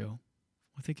it's his show.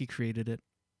 I think he created it.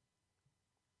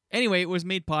 Anyway, it was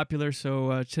made popular,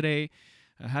 so today,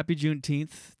 happy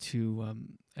Juneteenth to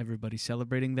everybody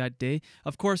celebrating that day.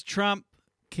 Of course, Trump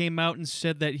came out and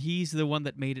said that he's the one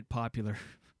that made it popular.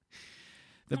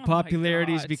 The Oh my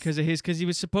popularity is God. because of his, because he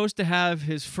was supposed to have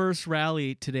his first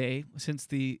rally today since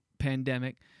the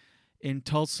pandemic in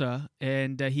Tulsa,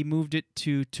 and he moved it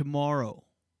to tomorrow.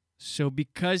 So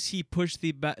because he pushed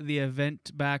the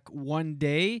event back one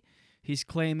day, he's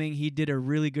claiming he did a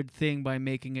really good thing by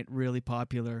making it really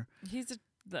popular. He's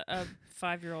a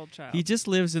 5-year-old child. He just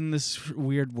lives in this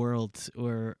weird world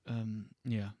where,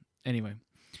 yeah. Anyway.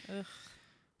 Ugh.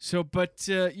 So, but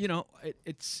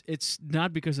it's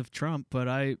not because of Trump, but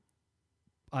I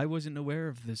wasn't aware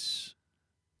of this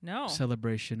No.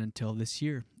 celebration until this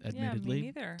year, admittedly. me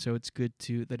neither. So it's good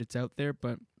that it's out there,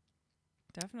 but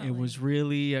Definitely. it was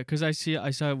really because I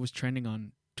saw it was trending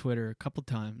on Twitter a couple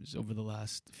times over the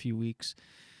last few weeks.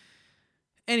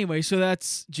 Anyway, so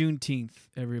that's Juneteenth,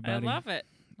 everybody. I love it.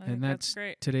 I think And that's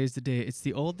great. Today's the day. It's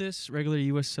the oldest regular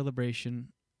U.S. celebration.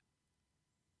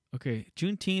 Okay,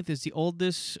 Juneteenth is the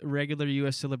oldest regular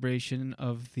U.S. celebration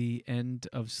of the end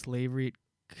of slavery. It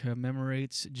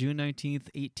commemorates June 19th,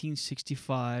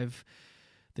 1865,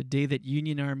 the day that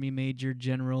Union Army Major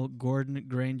General Gordon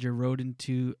Granger rode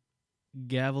into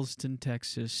Galveston,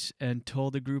 Texas, and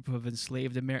told a group of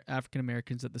enslaved African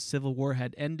Americans that the Civil War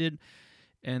had ended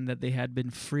and that they had been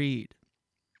freed.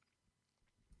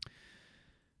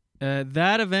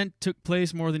 That event took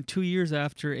place more than 2 years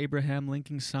after Abraham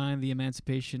Lincoln signed the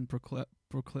Emancipation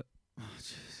Proclamation.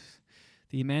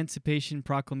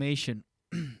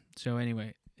 So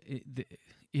anyway,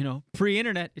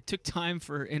 pre-internet, it took time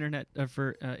for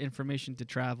information to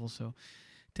travel. So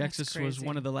Texas was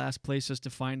one of the last places to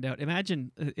find out.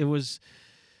 Imagine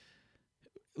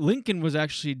Lincoln was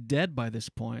actually dead by this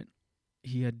point.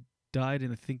 He had died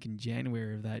in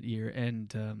January of that year,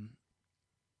 and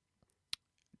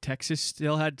Texas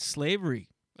still had slavery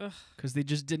because they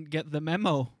just didn't get the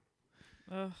memo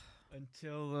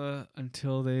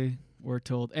until they were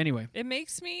told. Anyway, It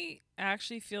makes me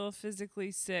actually feel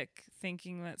physically sick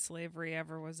thinking that slavery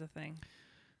ever was a thing.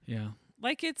 yeah,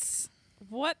 Like it's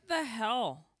what the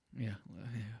hell? yeah,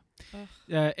 Ugh.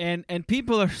 and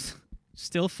people are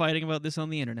still fighting about this on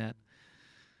the internet.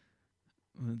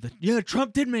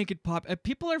 Trump did make it pop.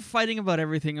 People are fighting about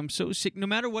everything. I'm so sick. No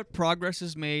matter what progress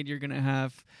is made, you're going to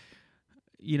have,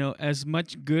 as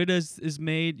much good as is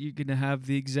made, you're going to have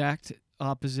the exact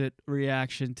opposite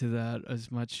reaction to that,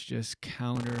 as much just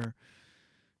counter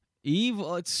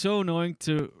Evil. It's so annoying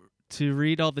to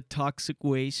read all the toxic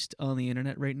waste on the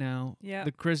internet right now. Yeah.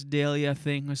 The Chris D'Elia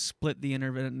thing has split the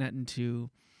internet into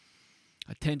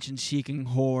attention-seeking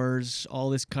whores, all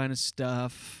this kind of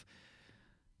stuff.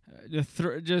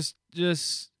 Just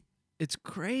it's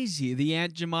crazy. The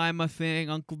Aunt Jemima thing,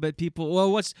 Uncle Bet people.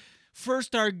 Well, what's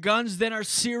first our guns, then our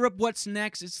syrup? What's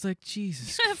next? It's like,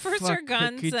 Jesus. First our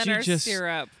guns, then our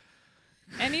syrup.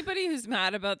 Anybody who's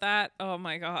mad about that, oh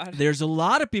my God. There's a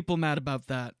lot of people mad about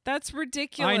that. That's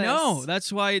ridiculous. I know.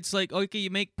 That's why it's like, okay, you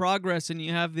make progress and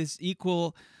you have this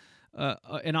equal,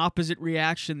 an opposite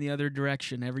reaction the other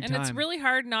direction every time. And it's really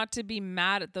hard not to be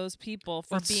mad at those people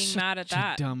for being mad at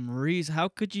that. Dumb reason. How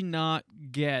could you not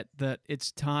get that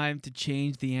it's time to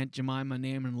change the Aunt Jemima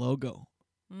name and logo?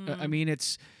 I mean,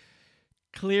 it's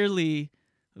clearly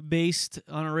based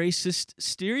on a racist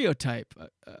stereotype.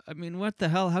 I mean, what the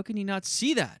hell? How can you not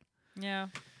see that? Yeah.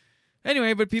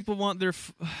 Anyway, but people want their...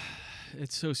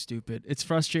 It's so stupid. It's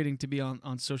frustrating to be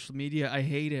on social media. I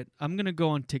hate it. I'm going to go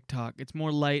on TikTok. It's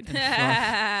more light and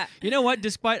fluff. You know what?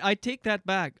 I take that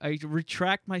back. I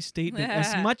retract my statement.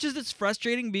 As much as it's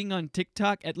frustrating being on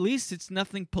TikTok, at least it's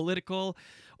nothing political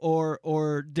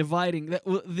or dividing.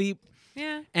 The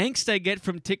angst I get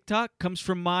from TikTok comes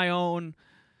from my own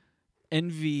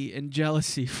envy and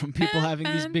jealousy from people having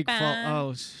these big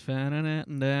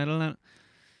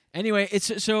Anyway,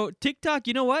 it's so TikTok,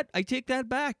 you know what? I take that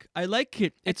back. I like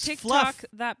it. It's TikTok fluff.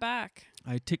 that back.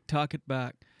 I TikTok it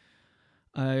back.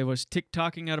 I was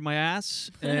TikToking out of my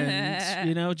ass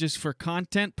and, just for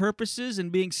content purposes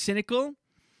and being cynical.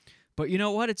 But you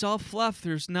know what? It's all fluff.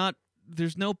 There's no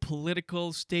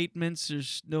political statements.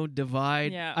 There's no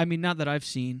divide. Yeah. I mean, not that I've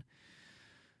seen.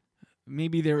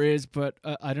 Maybe there is, but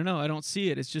I don't know. I don't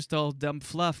see it. It's just all dumb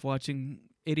fluff watching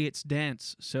idiots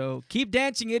dance. So keep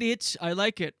dancing, idiots. I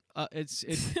like it.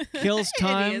 It kills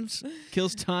time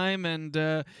and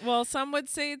well, some would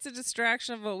say it's a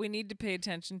distraction of what we need to pay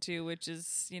attention to, which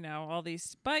is all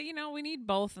these. But we need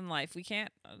both in life. We can't.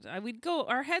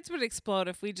 Our heads would explode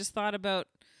if we just thought about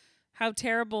how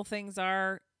terrible things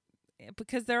are,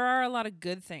 because there are a lot of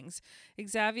good things.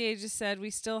 Xavier just said we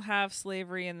still have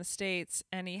slavery in the States,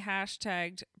 and he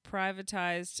hashtagged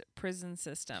privatized prison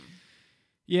system.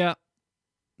 Yeah,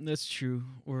 that's true.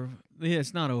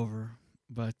 It's not over,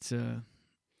 but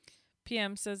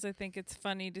PM says, I think it's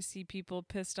funny to see people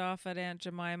pissed off at Aunt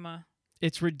Jemima.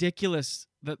 It's ridiculous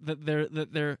that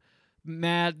they're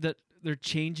mad that they're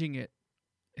changing it.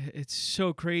 It's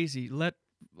so crazy.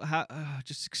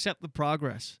 Just accept the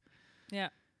progress. Yeah.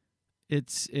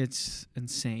 It's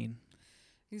insane.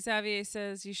 Xavier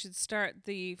says you should start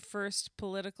the first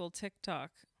political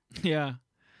TikTok. Yeah.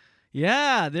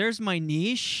 Yeah, there's my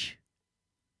niche.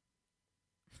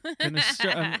 I'm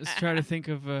trying to think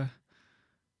of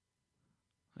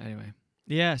anyway.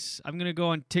 Yes, I'm gonna go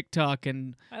on TikTok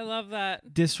and I love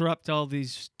that. Disrupt all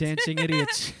these dancing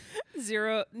idiots.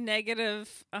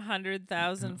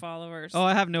 -100,000 followers. Oh,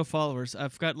 I have no followers.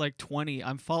 I've got like 20.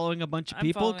 I'm following a bunch of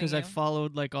people because I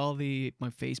followed like all my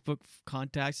Facebook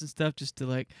contacts and stuff just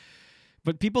to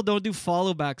but people don't do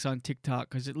follow backs on TikTok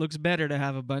because it looks better to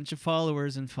have a bunch of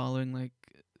followers and following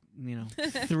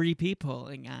 3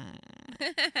 people.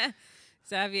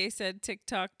 Xavier said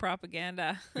TikTok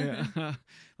propaganda. Yeah.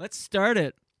 Let's start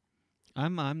it.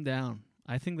 I'm down.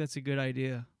 I think that's a good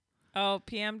idea. Oh,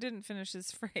 PM didn't finish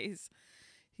his phrase.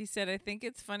 He said, I think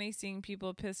it's funny seeing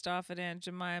people pissed off at Aunt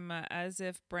Jemima as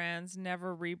if brands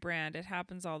never rebrand. It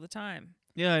happens all the time.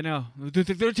 Yeah, I know.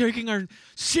 They're taking our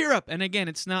syrup. And again,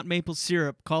 it's not maple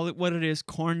syrup. Call it what it is,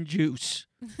 corn juice.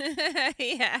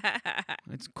 Yeah.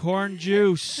 It's corn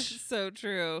juice. So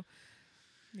true.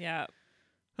 Yeah.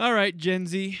 All right, Gen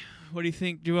Z. What do you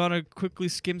think? Do you want to quickly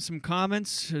skim some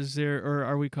comments? Or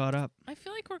are we caught up? I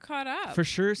feel like we're caught up. For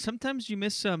sure. Sometimes you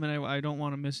miss some, and I don't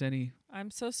want to miss any.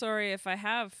 I'm so sorry if I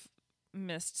have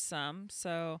missed some.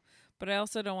 But I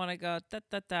also don't want to go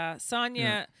da.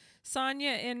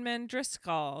 Sonia Inman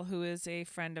Driscoll, who is a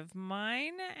friend of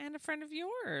mine and a friend of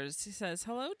yours. He says,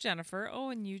 hello, Jennifer. Oh,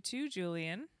 and you too,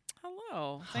 Julian.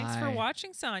 Hello. Hi. Thanks for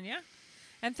watching, Sonia.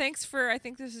 And thanks for, I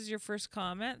think this is your first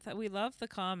comment. That we love the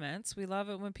comments. We love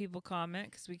it when people comment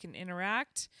because we can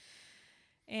interact.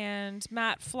 And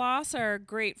Matt Floss, our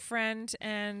great friend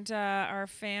and our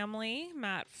family,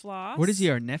 Matt Floss. What is he,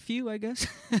 our nephew, I guess?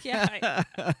 Yeah,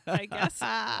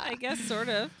 I guess sort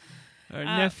of. Our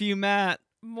nephew, Matt.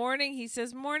 Morning, he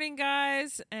says, morning,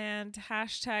 guys, and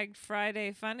hashtagged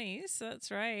Friday funnies. That's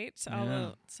right. Yeah.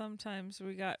 Although sometimes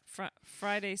we got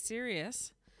Friday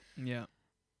serious. Yeah.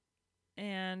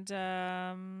 And,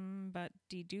 but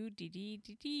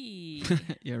dee.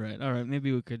 Yeah, right. All right.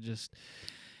 Maybe we could just,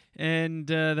 and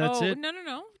that's it.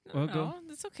 No. Well, go.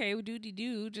 That's okay.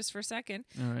 Do just for a second.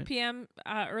 All right. PM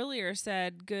earlier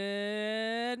said,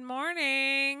 "Good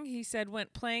morning." He said,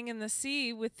 went playing in the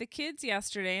sea with the kids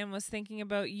yesterday and was thinking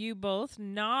about you both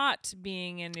not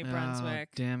being in New Brunswick.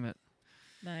 Oh, damn it.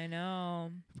 I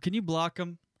know. Can you block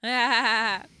him?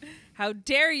 How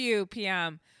dare you,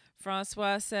 PM?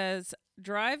 Francois says,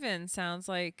 drive-in sounds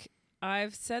like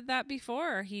I've said that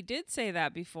before. He did say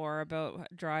that before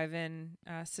about drive-in,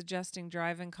 suggesting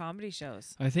drive-in comedy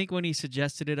shows. I think when he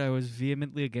suggested it, I was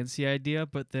vehemently against the idea,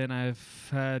 but then I've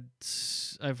heard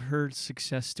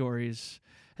success stories.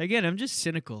 Again, I'm just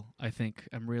cynical, I think.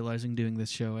 I'm realizing doing this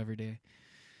show every day.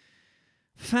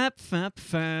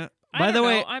 Fap. By the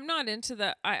way, I'm not into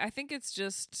the. I think it's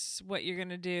just what you're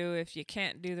gonna do if you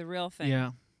can't do the real thing.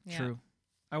 Yeah, true.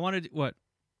 I wanted what?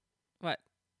 What?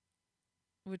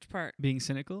 Which part? Being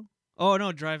cynical? Oh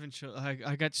no, driving show.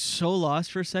 I got so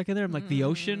lost for a second there. I'm like the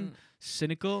ocean,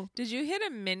 cynical. Did you hit a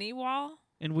mini wall?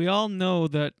 And we all know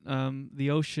that the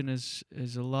ocean is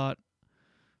a lot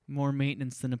more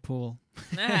maintenance than a pool.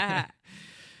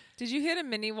 Did you hit a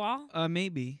mini wall?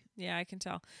 Maybe. Yeah, I can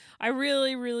tell. I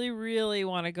really, really, really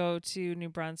want to go to New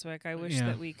Brunswick. I wish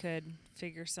that we could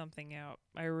figure something out.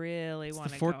 I really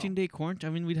want to go. The 14-day quarantine.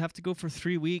 I mean, we'd have to go for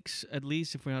 3 weeks at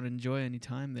least if we want to enjoy any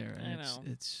time there. And I know.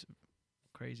 It's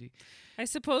crazy. I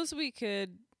suppose we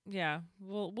could. Yeah,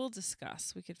 we'll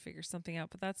discuss. We could figure something out,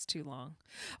 but that's too long.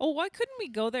 Oh, why couldn't we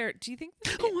go there? Do you think?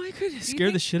 Why could it scare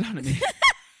the shit out of me?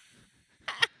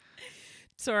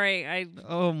 Sorry,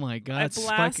 oh my God! I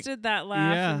blasted that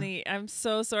laugh. I'm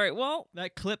so sorry. Well,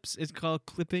 that clips. It's called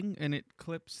clipping, and it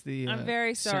clips the. I'm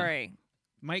very sorry.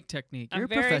 Mic technique. I'm You're a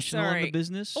very professional sorry. in the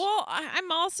business. Well,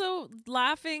 I'm also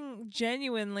laughing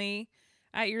genuinely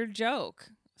at your joke.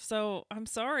 So I'm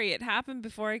sorry. It happened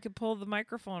before I could pull the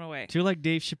microphone away. You're like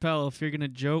Dave Chappelle. If you're gonna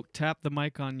joke, tap the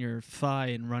mic on your thigh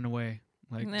and run away.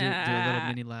 Like do a little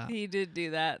mini laugh. He did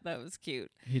do that. That was cute.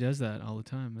 He does that all the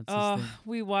time. That's his thing.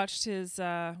 We watched his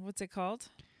what's it called?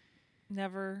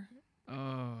 Never.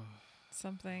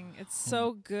 Something. It's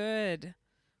so good.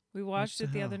 We watched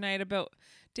it the other night about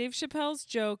Dave Chappelle's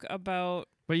joke about.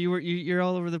 But you're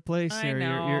all over the place I there.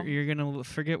 know. You're gonna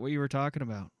forget what you were talking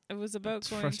about. It was about it's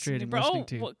going frustrating to listening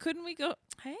to. Well, couldn't we go?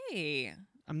 Hey,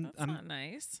 that's not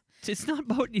nice. It's not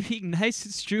about you being nice.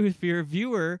 It's true. If you're a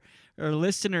viewer or a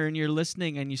listener and you're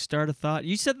listening and you start a thought,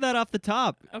 you said that off the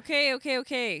top. Okay.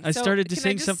 I started to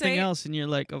sing something else, and you're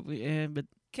like, oh, yeah, but.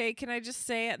 Okay, can I just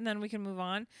say it and then we can move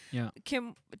on? Yeah.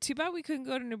 Too bad we couldn't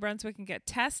go to New Brunswick and get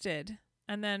tested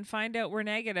and then find out we're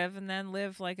negative and then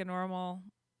live like a normal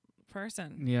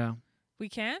person. Yeah. We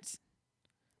can't?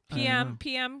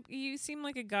 PM, you seem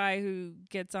like a guy who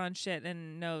gets on shit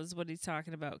and knows what he's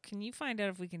talking about. Can you find out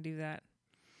if we can do that?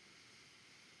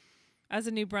 As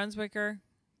a New Brunswicker,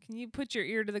 can you put your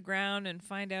ear to the ground and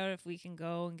find out if we can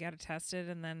go and get it tested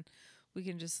and then we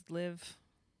can just live?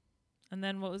 And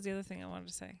then what was the other thing I wanted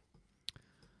to say?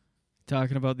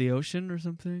 Talking about the ocean or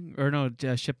something? Or no,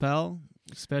 Chappelle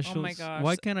specials? Oh my gosh.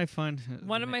 Why can't I find...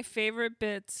 One of my favorite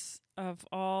bits of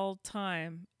all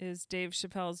time is Dave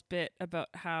Chappelle's bit about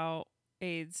how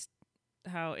AIDS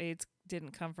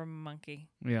didn't come from a monkey.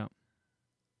 Yeah.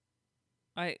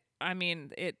 I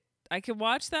mean, I could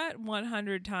watch that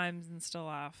 100 times and still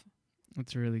laugh.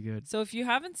 That's really good. So if you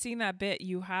haven't seen that bit,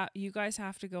 you guys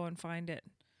have to go and find it.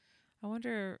 I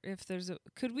wonder if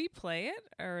could we play it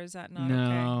or is that not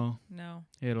okay? No.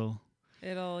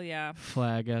 It'll yeah.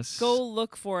 Flag us. Go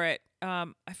look for it. I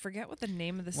forget what the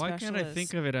name of the special is. Why can't I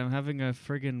think of it? I'm having a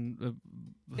friggin'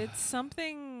 it's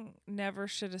something never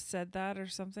should have said that or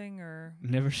something or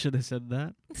never should have said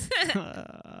that.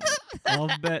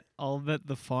 I'll bet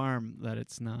the farm that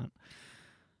it's not.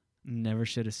 Never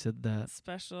should have said that.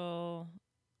 Special.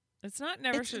 It's not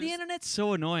never should. The internet's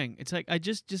so annoying. It's like I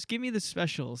just give me the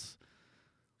specials.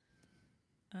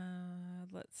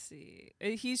 Let's see.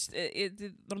 If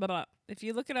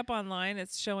you look it up online,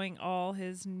 it's showing all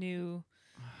his new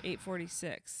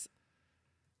 846.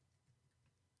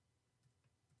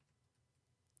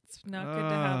 It's not good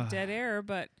to have dead air,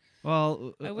 but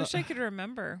I wish I could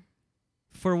remember.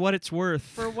 For what it's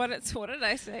worth. What did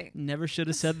I say? Never should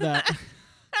have said that.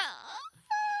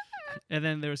 And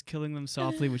then there was Killing Them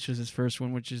Softly, which was his first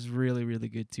one, which is really, really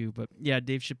good too. But yeah,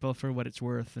 Dave Chappelle, For What It's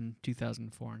Worth in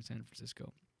 2004 in San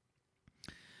Francisco.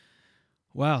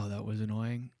 Wow, that was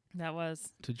annoying. That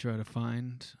was. To try to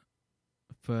find.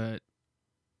 But.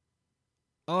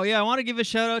 Oh yeah, I want to give a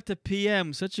shout out to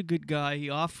PM. Such a good guy. He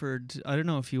offered, I don't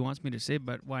know if he wants me to say,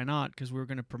 but why not? Because we were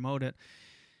going to promote it.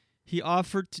 He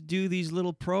offered to do these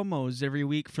little promos every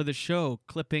week for the show,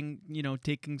 clipping,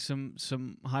 taking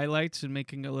some highlights and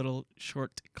making a little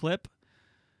short clip.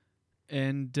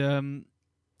 and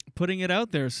putting it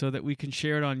out there so that we can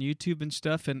share it on YouTube and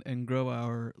stuff and grow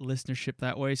our listenership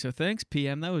that way. So thanks,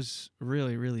 PM. That was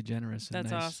really, really generous and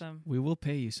That's nice. awesome. We will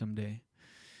pay you someday.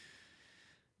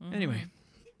 Anyway.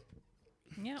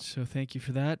 Yeah. So thank you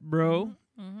for that, bro.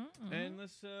 Mm-hmm. And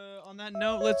let's, on that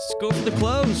note, let's go for the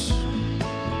close.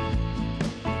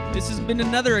 This has been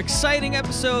another exciting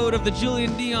episode of the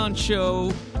Julian Dion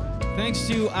Show. Thanks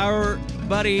to our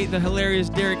buddy, the hilarious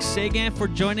Derek Sagan, for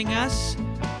joining us.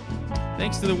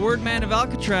 Thanks to the word man of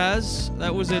Alcatraz.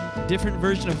 That was a different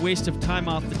version of Waste of Time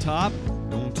off the top.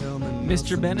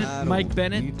 Mr. Bennett, Mike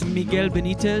Bennett, Miguel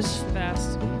Benitez.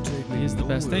 Best. He is the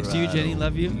best. Thanks to you, Jenny.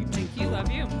 Love you. Thank you.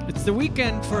 Love you. It's the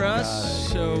weekend for us,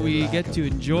 so we get to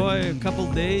enjoy a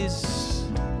couple days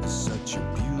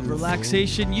of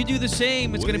relaxation. You do the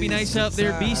same. It's going to be nice out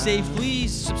there. Be safe.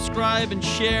 Please subscribe and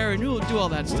share, and we'll do all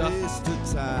that stuff.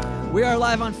 We are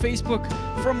live on Facebook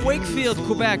from Wakefield,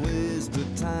 Quebec,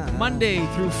 Monday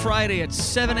through Friday at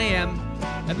 7 a.m.,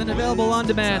 and then available on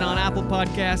demand on Apple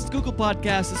Podcasts, Google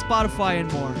Podcasts, Spotify,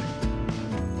 and more.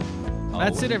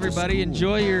 That's it, everybody.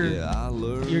 Enjoy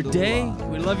your day.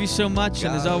 We love you so much,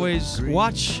 and as always,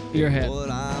 watch your head.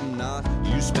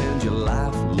 You spend your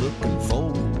life looking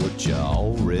for what you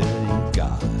already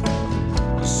got.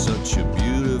 Such a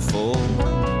beautiful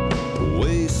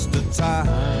waste of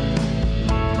time.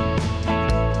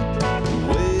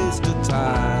 Waste of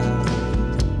time.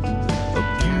 A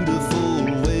beautiful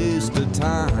waste of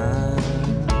time.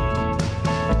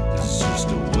 It's just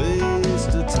a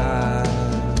waste of time.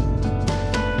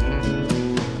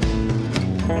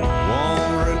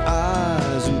 Wandering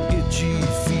eyes and itchy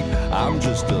feet. I'm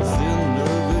just a thin,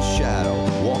 nervous shadow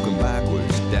walking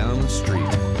backwards down the street.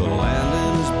 The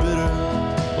landing is bitter,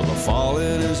 but the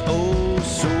falling is oh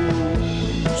so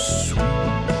sweet.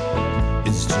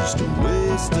 It's just a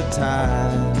waste of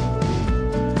time,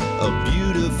 a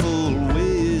beautiful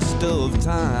waste of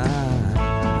time.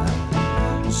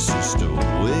 It's just a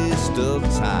waste of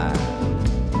time.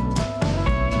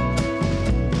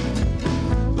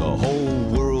 The whole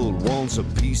world wants a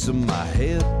piece of my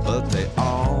head, but they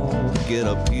all get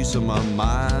a piece of my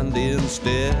mind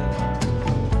instead.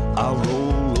 I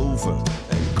roll over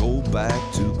and go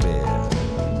back to bed.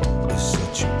 It's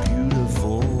such a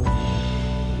beautiful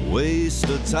waste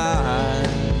of time.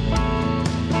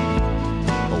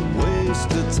 A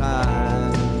waste of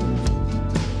time.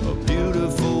 A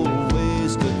beautiful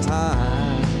waste of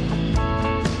time.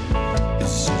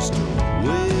 It's just a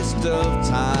waste of time.